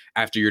think that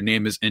after your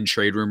name is in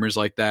trade rumors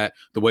like that,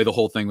 the way the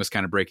whole thing was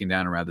kind of breaking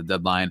down around the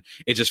deadline,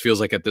 it just feels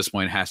like at this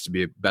point it has to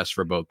be best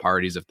for both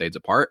parties if they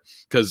depart,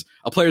 because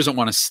a player doesn't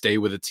want to stay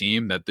with a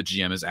team that the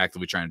GM is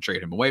actively trying to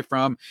trade him away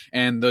from,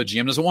 and the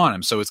GM doesn't want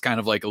him. So it's kind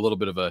of like a little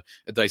bit of a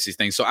dicey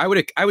thing. So I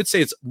would say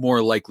it's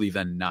more likely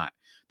than not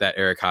that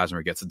Eric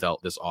Hosmer gets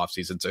dealt this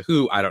offseason. To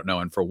who, I don't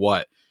know, and for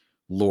what,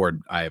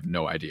 Lord, I have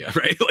no idea,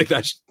 right? Like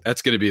that's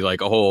going to be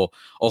like a whole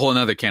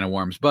another can of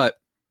worms. But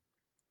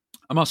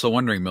I'm also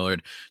wondering,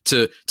 Millard,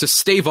 to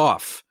stave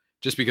off,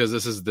 just because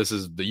this is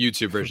the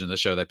YouTube version of the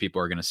show that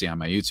people are going to see on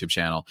my YouTube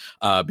channel.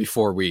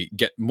 Before we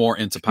get more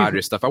into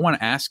Padres stuff, I want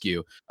to ask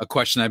you a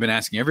question I've been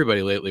asking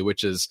everybody lately,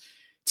 which is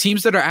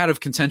teams that are out of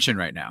contention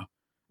right now,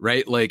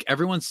 right? Like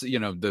everyone's, the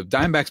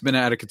Diamondbacks been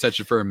out of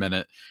contention for a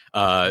minute,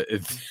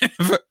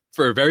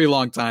 for a very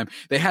long time.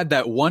 They had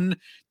that one.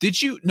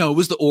 No, it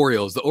was the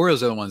Orioles. The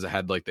Orioles are the ones that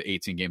had like the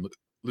 18-game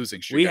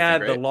losing streak. We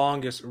had the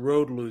longest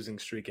road losing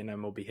streak in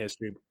MLB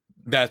history.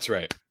 That's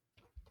right.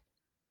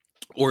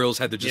 Orioles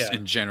had the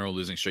in general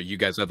losing streak. You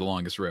guys had the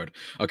longest road.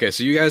 Okay,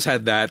 so you guys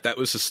had that. That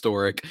was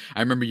historic.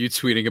 I remember you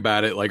tweeting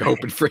about it, like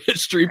hoping for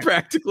history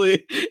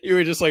practically. You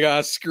were just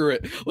like, screw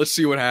it. Let's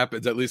see what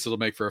happens. At least it'll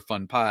make for a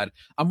fun pod.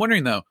 I'm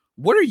wondering, though,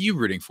 what are you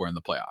rooting for in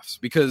the playoffs?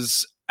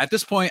 Because at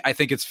this point, I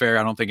think it's fair.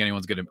 I don't think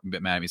anyone's going to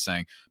get mad at me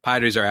saying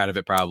Padres are out of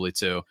it probably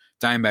too.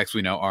 Diamondbacks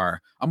we know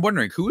are. I'm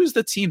wondering, who is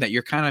the team that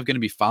you're kind of going to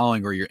be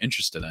following or you're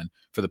interested in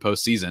for the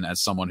postseason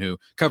as someone who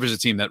covers a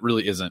team that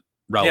really isn't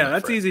relevant? Yeah,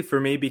 that's easy for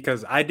me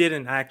because I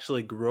didn't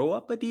actually grow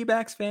up a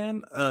D-backs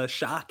fan.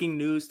 Shocking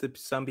news to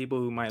some people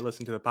who might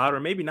listen to the pod, or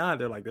maybe not.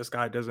 They're like, this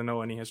guy doesn't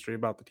know any history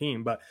about the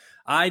team. But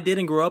I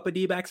didn't grow up a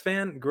D-backs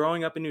fan.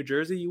 Growing up in New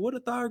Jersey, you would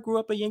have thought I grew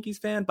up a Yankees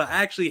fan, but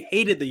I actually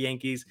hated the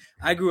Yankees.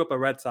 I grew up a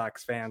Red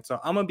Sox fan. So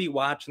I'm going to be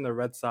watching the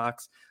Red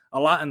Sox a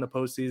lot in the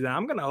postseason.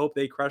 I'm going to hope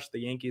they crush the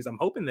Yankees. I'm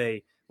hoping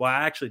I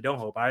actually don't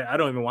hope. I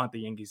don't even want the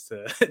Yankees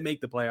to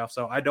make the playoffs,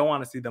 so I don't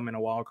want to see them in a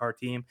wild card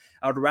team.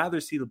 I would rather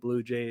see the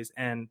Blue Jays,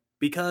 and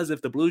because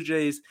if the Blue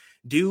Jays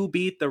do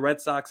beat the Red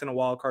Sox in a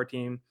wild card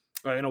team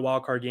or in a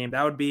wild card game,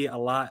 that would be a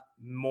lot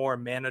more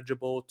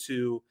manageable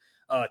to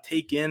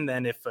take in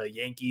than if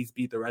Yankees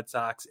beat the Red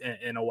Sox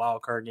in a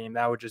wild card game.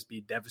 That would just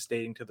be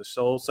devastating to the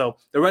soul. So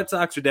the Red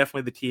Sox are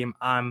definitely the team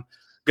I'm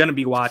going to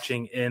be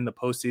watching in the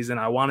postseason.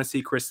 I want to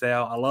see Chris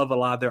Sale. I love a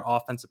lot of their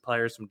offensive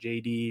players from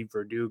JD,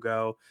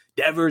 Verdugo.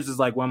 Devers is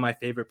like one of my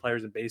favorite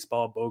players in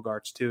baseball,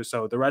 Bogarts too.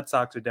 So the Red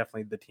Sox are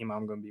definitely the team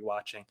I'm going to be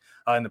watching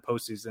in the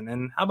postseason.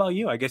 And how about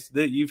you? I guess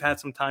that you've had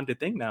some time to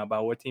think now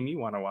about what team you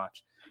want to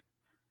watch.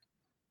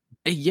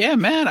 Yeah,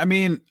 man. I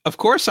mean, of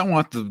course I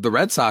want the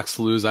Red Sox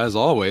to lose, as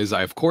always.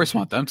 I, of course,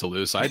 want them to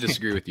lose. So I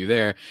disagree with you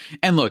there.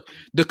 And look,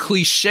 the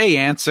cliche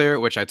answer,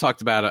 which I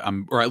talked about,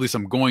 or at least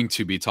I'm going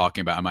to be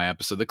talking about in my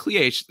episode, the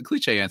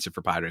cliche answer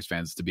for Padres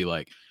fans is to be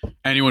like,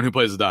 anyone who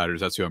plays the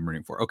Dodgers, that's who I'm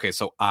rooting for. Okay,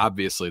 so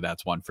obviously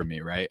that's one for me,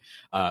 right?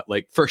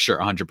 Like, for sure,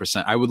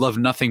 100%. I would love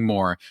nothing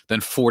more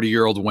than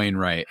 40-year-old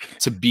Wainwright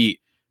to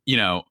beat,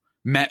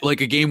 like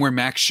a game where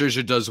Max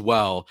Scherzer does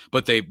well,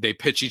 but they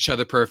pitch each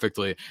other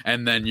perfectly,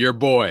 and then your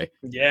boy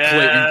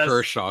Clayton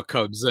Kershaw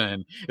comes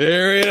in.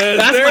 There it is.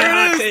 That's there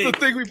my it is. take. The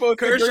thing we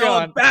both agree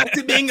Kershaw on. back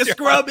to being a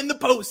scrub in the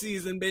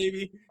postseason,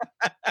 baby.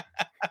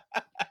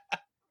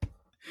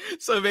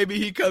 So maybe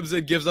he comes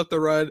in, gives up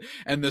the run,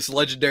 and this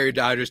legendary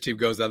Dodgers team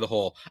goes down the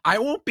hole. I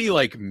won't be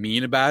like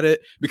mean about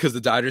it because the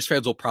Dodgers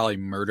fans will probably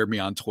murder me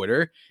on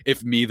Twitter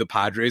if me, the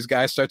Padres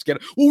guy, starts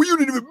getting, you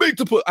didn't even make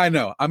the play. I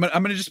know. I'm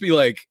gonna just be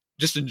like,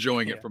 just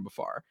enjoying it from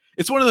afar.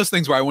 It's one of those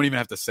things where I won't even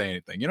have to say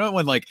anything.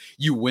 When like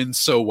you win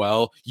so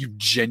well, you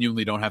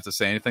genuinely don't have to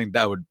say anything.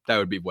 That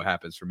would be what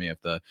happens for me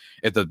if the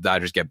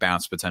Dodgers get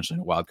bounced potentially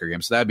in a wild card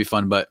game. So that'd be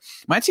fun. But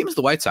my team is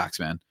the White Sox,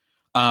 man.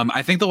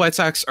 I think the White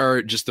Sox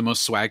are just the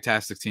most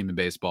swag-tastic team in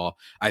baseball.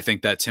 I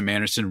think that Tim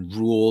Anderson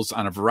rules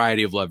on a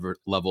variety of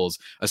levels,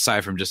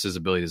 aside from just his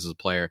abilities as a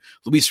player.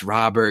 Luis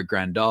Robert,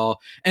 Grandal,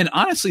 and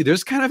honestly,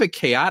 there's kind of a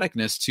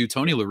chaoticness to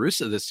Tony La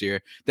Russa this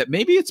year that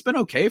maybe it's been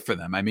okay for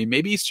them. I mean,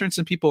 maybe he's turned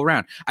some people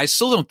around. I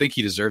still don't think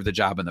he deserved the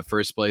job in the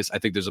first place. I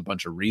think there's a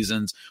bunch of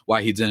reasons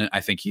why he didn't.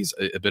 I think he's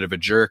a bit of a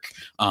jerk,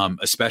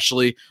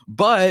 especially,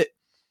 but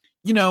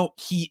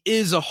he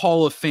is a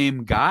Hall of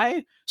Fame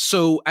guy.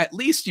 So at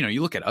least,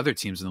 you look at other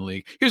teams in the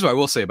league. Here's what I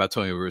will say about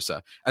Tony La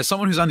Russa. As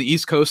someone who's on the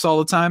East Coast all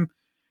the time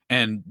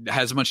and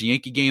has a bunch of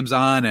Yankee games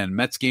on and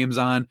Mets games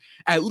on,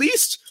 at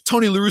least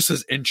Tony La Russa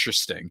is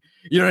interesting.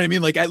 You know what I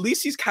mean? Like, at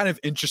least he's kind of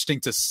interesting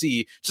to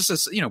see. Just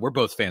as, we're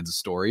both fans of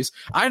stories.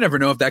 I never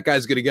know if that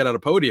guy's going to get on a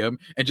podium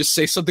and just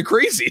say something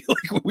crazy.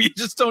 Like, we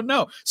just don't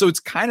know. So it's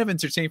kind of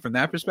entertaining from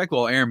that perspective.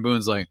 While Aaron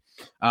Boone's like,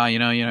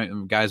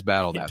 guys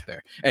battled out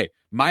there. Hey,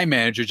 my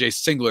manager, Jay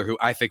Singler, who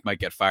I think might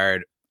get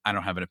fired, I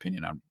don't have an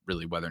opinion on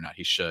really whether or not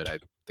he should. I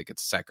think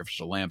it's a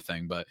sacrificial lamb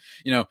thing, but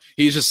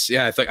he's just,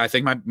 I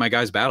think my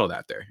guys battled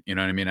out there. You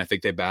know what I mean? I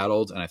think they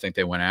battled and I think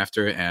they went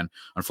after it, and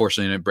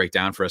unfortunately it didn't break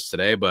down for us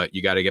today, but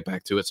you got to get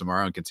back to it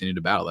tomorrow and continue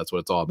to battle. That's what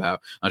it's all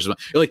about.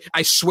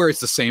 I swear it's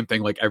the same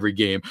thing like every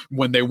game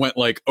when they went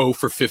like 0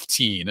 for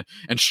 15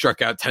 and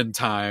struck out 10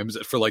 times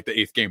for like the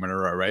 8th game in a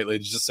row, right?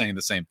 Like, it's just saying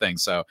the same thing.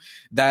 So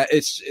that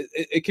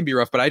it can be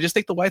rough, but I just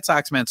think the White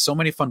Sox, man, so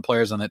many fun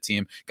players on that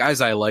team,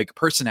 guys I like,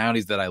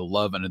 personalities that I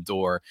love and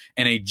adore,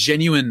 and a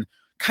genuine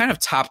kind of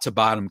top to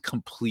bottom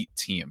complete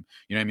team.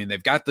 You know what I mean?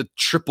 They've got the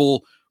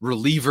triple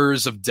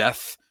relievers of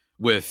death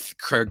with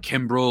Craig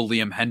Kimbrell,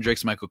 Liam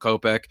Hendricks, Michael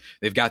Kopech.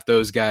 They've got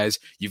those guys.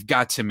 You've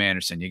got Tim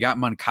Anderson. You got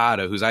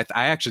Moncada, who's I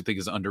actually think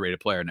is an underrated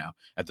player now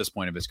at this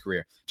point of his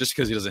career, just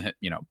because he doesn't hit,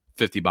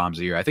 50 bombs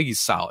a year. I think he's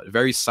solid,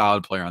 very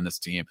solid player on this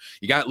team.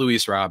 You got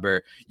Luis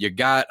Robert, you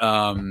got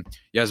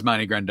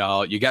Yasmani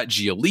Grandal, you got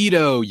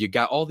Giolito, you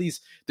got all these.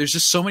 There's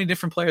just so many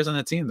different players on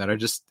the team that are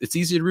just, it's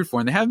easy to root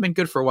for, and they haven't been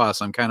good for a while.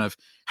 So I'm kind of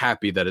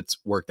happy that it's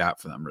worked out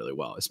for them really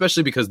well,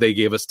 especially because they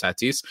gave us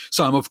Tatis.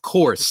 So I'm of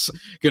course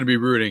going to be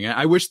rooting.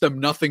 I wish them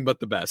nothing but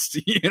the best.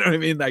 You know what I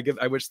mean?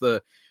 I wish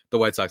the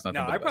White Sox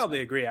nothing. No, I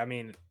probably agree. I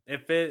mean,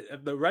 if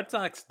the Red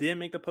Sox did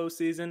make the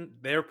postseason,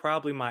 they're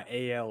probably my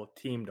AL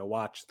team to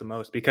watch the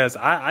most, because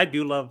I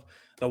do love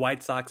the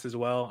White Sox as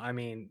well. I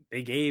mean,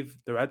 they gave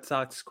the Red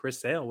Sox Chris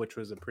Sale, which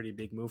was a pretty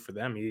big move for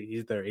them.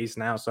 He's their ace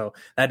now, so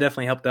that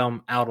definitely helped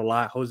them out a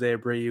lot. Jose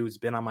Abreu has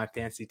been on my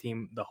fantasy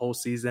team the whole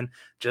season,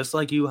 just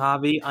like you,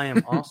 Javi. I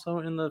am also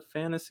in the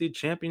fantasy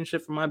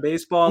championship for my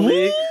baseball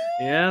league.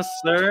 Yes,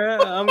 sir.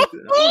 I'm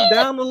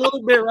down a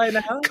little bit right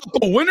now.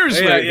 Couple winners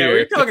right here.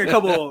 We're talking a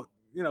couple,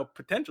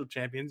 potential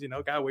champions.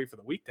 Gotta wait for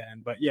the week to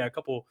end. But yeah, a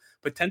couple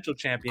potential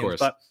champions.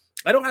 But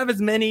I don't have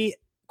as many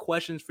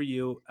questions for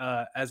you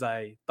as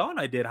I thought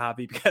I did,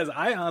 Javi, because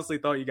I honestly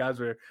thought you guys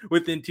were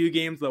within 2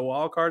 games of the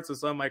wild card. So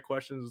some of my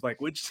questions was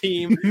like, which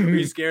team are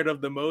you scared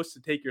of the most to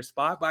take your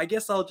spot? But I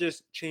guess I'll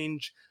just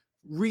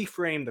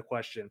reframe the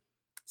question.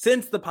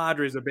 Since the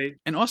Padres are big,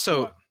 and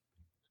also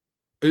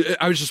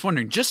I was just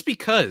wondering, just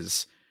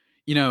because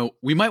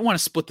we might want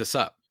to split this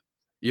up,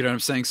 you know what I'm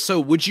saying? So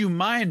would you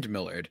mind,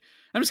 Millard?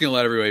 I'm just going to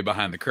let everybody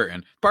behind the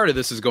curtain. Part of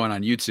this is going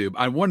on YouTube.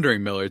 I'm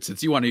wondering, Millard,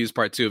 since you want to use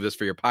part 2 of this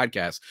for your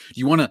podcast,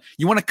 you want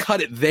to cut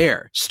it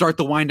there, start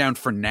the wind down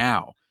for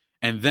now,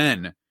 and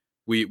then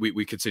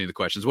we continue the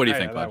questions. What do you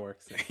think, bud? That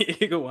works.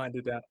 You can wind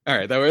it down. All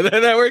right, that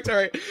works. All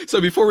right. So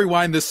before we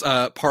wind this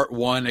part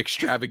 1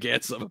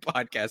 extravaganza of a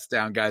podcast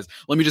down, guys,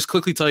 let me just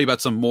quickly tell you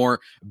about some more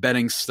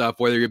betting stuff.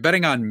 Whether you're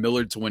betting on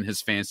Millard to win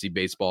his fantasy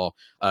baseball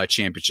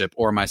championship,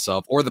 or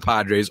myself, or the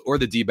Padres, or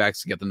the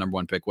D-backs to get the number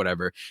 1 pick,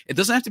 whatever, it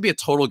doesn't have to be a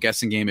total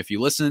guessing game. If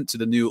you listen to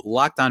the new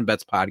Locked On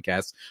Bets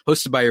podcast,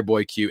 hosted by your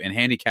boy Q and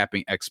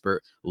handicapping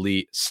expert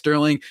Lee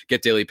Sterling,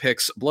 get daily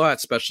picks, blowout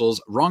specials,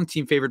 wrong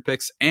team favorite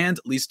picks, and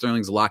Lee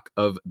Sterling's lock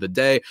of the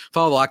day.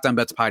 Follow the Locked On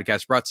Bets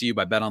podcast, brought to you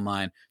by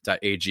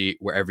betonline.ag,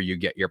 wherever you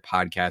get your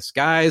podcasts,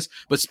 guys.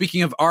 But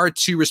speaking of our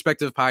 2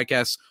 respective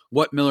podcasts,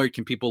 what, Millard,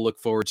 can people look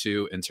forward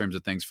to in terms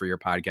of things for your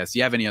podcast? Do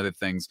you have any other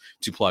things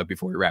to plug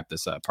before we wrap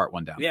this part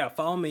 1 down? Yeah,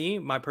 follow me,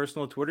 my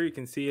personal Twitter. You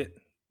can see it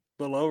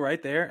below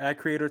right there at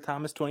Creator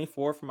Thomas24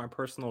 for my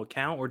personal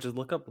account, or just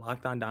look up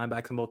Locked On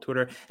Diamondbacks on both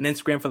Twitter and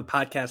Instagram for the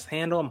podcast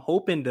handle. I'm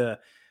going to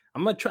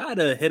try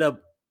to hit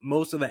up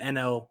most of the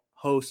NL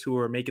hosts who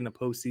are making the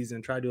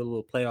postseason, try to do a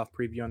little playoff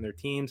preview on their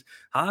teams.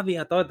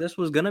 Javi, I thought this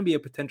was going to be a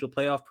potential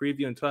playoff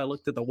preview until I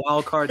looked at the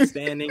wild card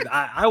standings.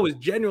 I was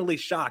genuinely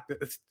shocked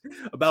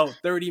about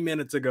 30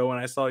 minutes ago when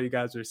I saw you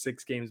guys were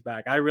 6 games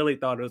back. I really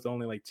thought it was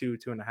only like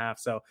 2.5.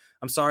 So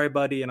I'm sorry,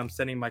 buddy, and I'm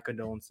sending my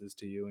condolences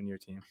to you and your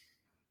team.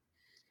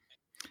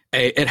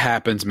 Hey, it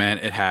happens, man.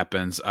 It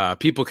happens.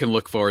 People can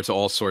look forward to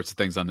all sorts of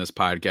things on this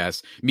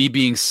podcast. Me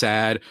being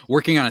sad,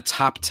 working on a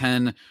top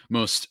 10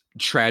 most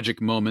tragic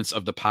moments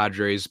of the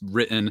Padres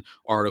written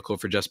article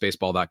for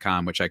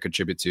justbaseball.com, which I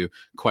contribute to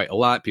quite a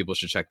lot. People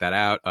should check that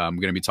out. I'm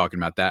going to be talking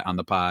about that on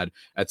the pod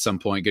at some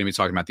point. Going to be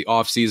talking about the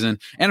offseason,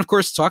 and of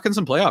course, talking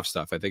some playoff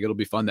stuff. I think it'll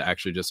be fun to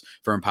actually just,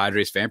 from a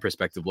Padres fan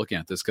perspective, looking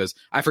at this, because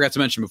I forgot to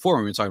mention before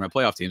when we were talking about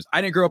playoff teams,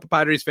 I didn't grow up a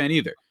Padres fan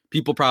either.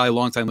 People probably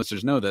longtime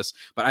listeners know this,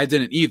 but I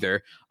didn't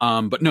either.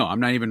 But no, I'm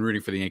not even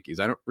rooting for the Yankees.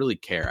 I don't really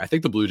care. I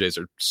think the Blue Jays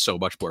are so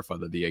much more fun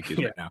than the Yankees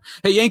right now.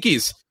 Hey,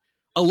 Yankees,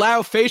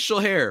 allow facial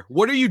hair.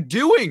 What are you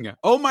doing?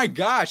 Oh my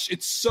gosh,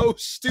 it's so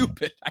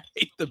stupid. I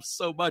hate them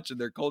so much in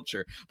their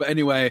culture. But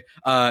anyway,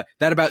 that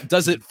about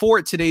does it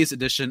for today's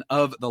edition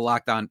of the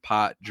Locked On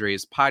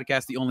Padres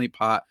podcast, the only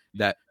pot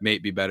that may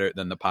be better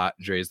than the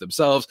Padres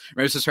themselves.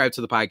 Remember to subscribe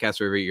to the podcast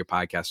wherever you get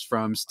your podcasts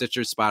from: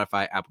 Stitcher,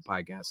 Spotify, Apple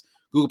Podcasts,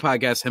 Google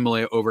Podcasts,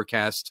 Himalaya,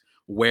 Overcast,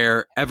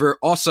 wherever.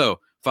 Also,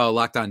 follow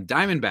Locked On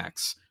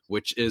Diamondbacks,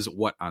 which is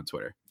what on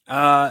Twitter?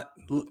 At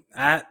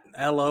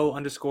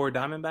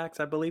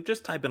LO_Diamondbacks, I believe.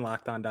 Just type in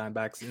Locked On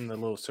Diamondbacks in the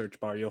little search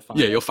bar. You'll find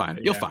it. You'll find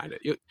it. You'll find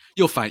it.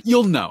 You'll find it.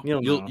 You'll know.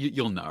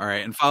 You'll know. All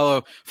right. And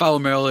follow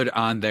Millard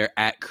on there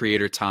at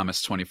Creator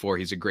Thomas24.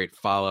 He's a great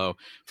follow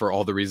for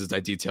all the reasons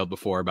I detailed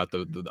before about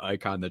the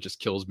icon that just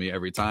kills me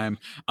every time.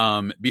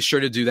 Be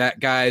sure to do that,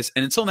 guys.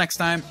 And until next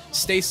time,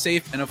 stay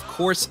safe and of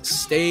course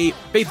stay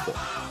faithful.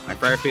 My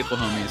prior faithful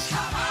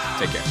homies.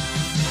 Take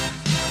care.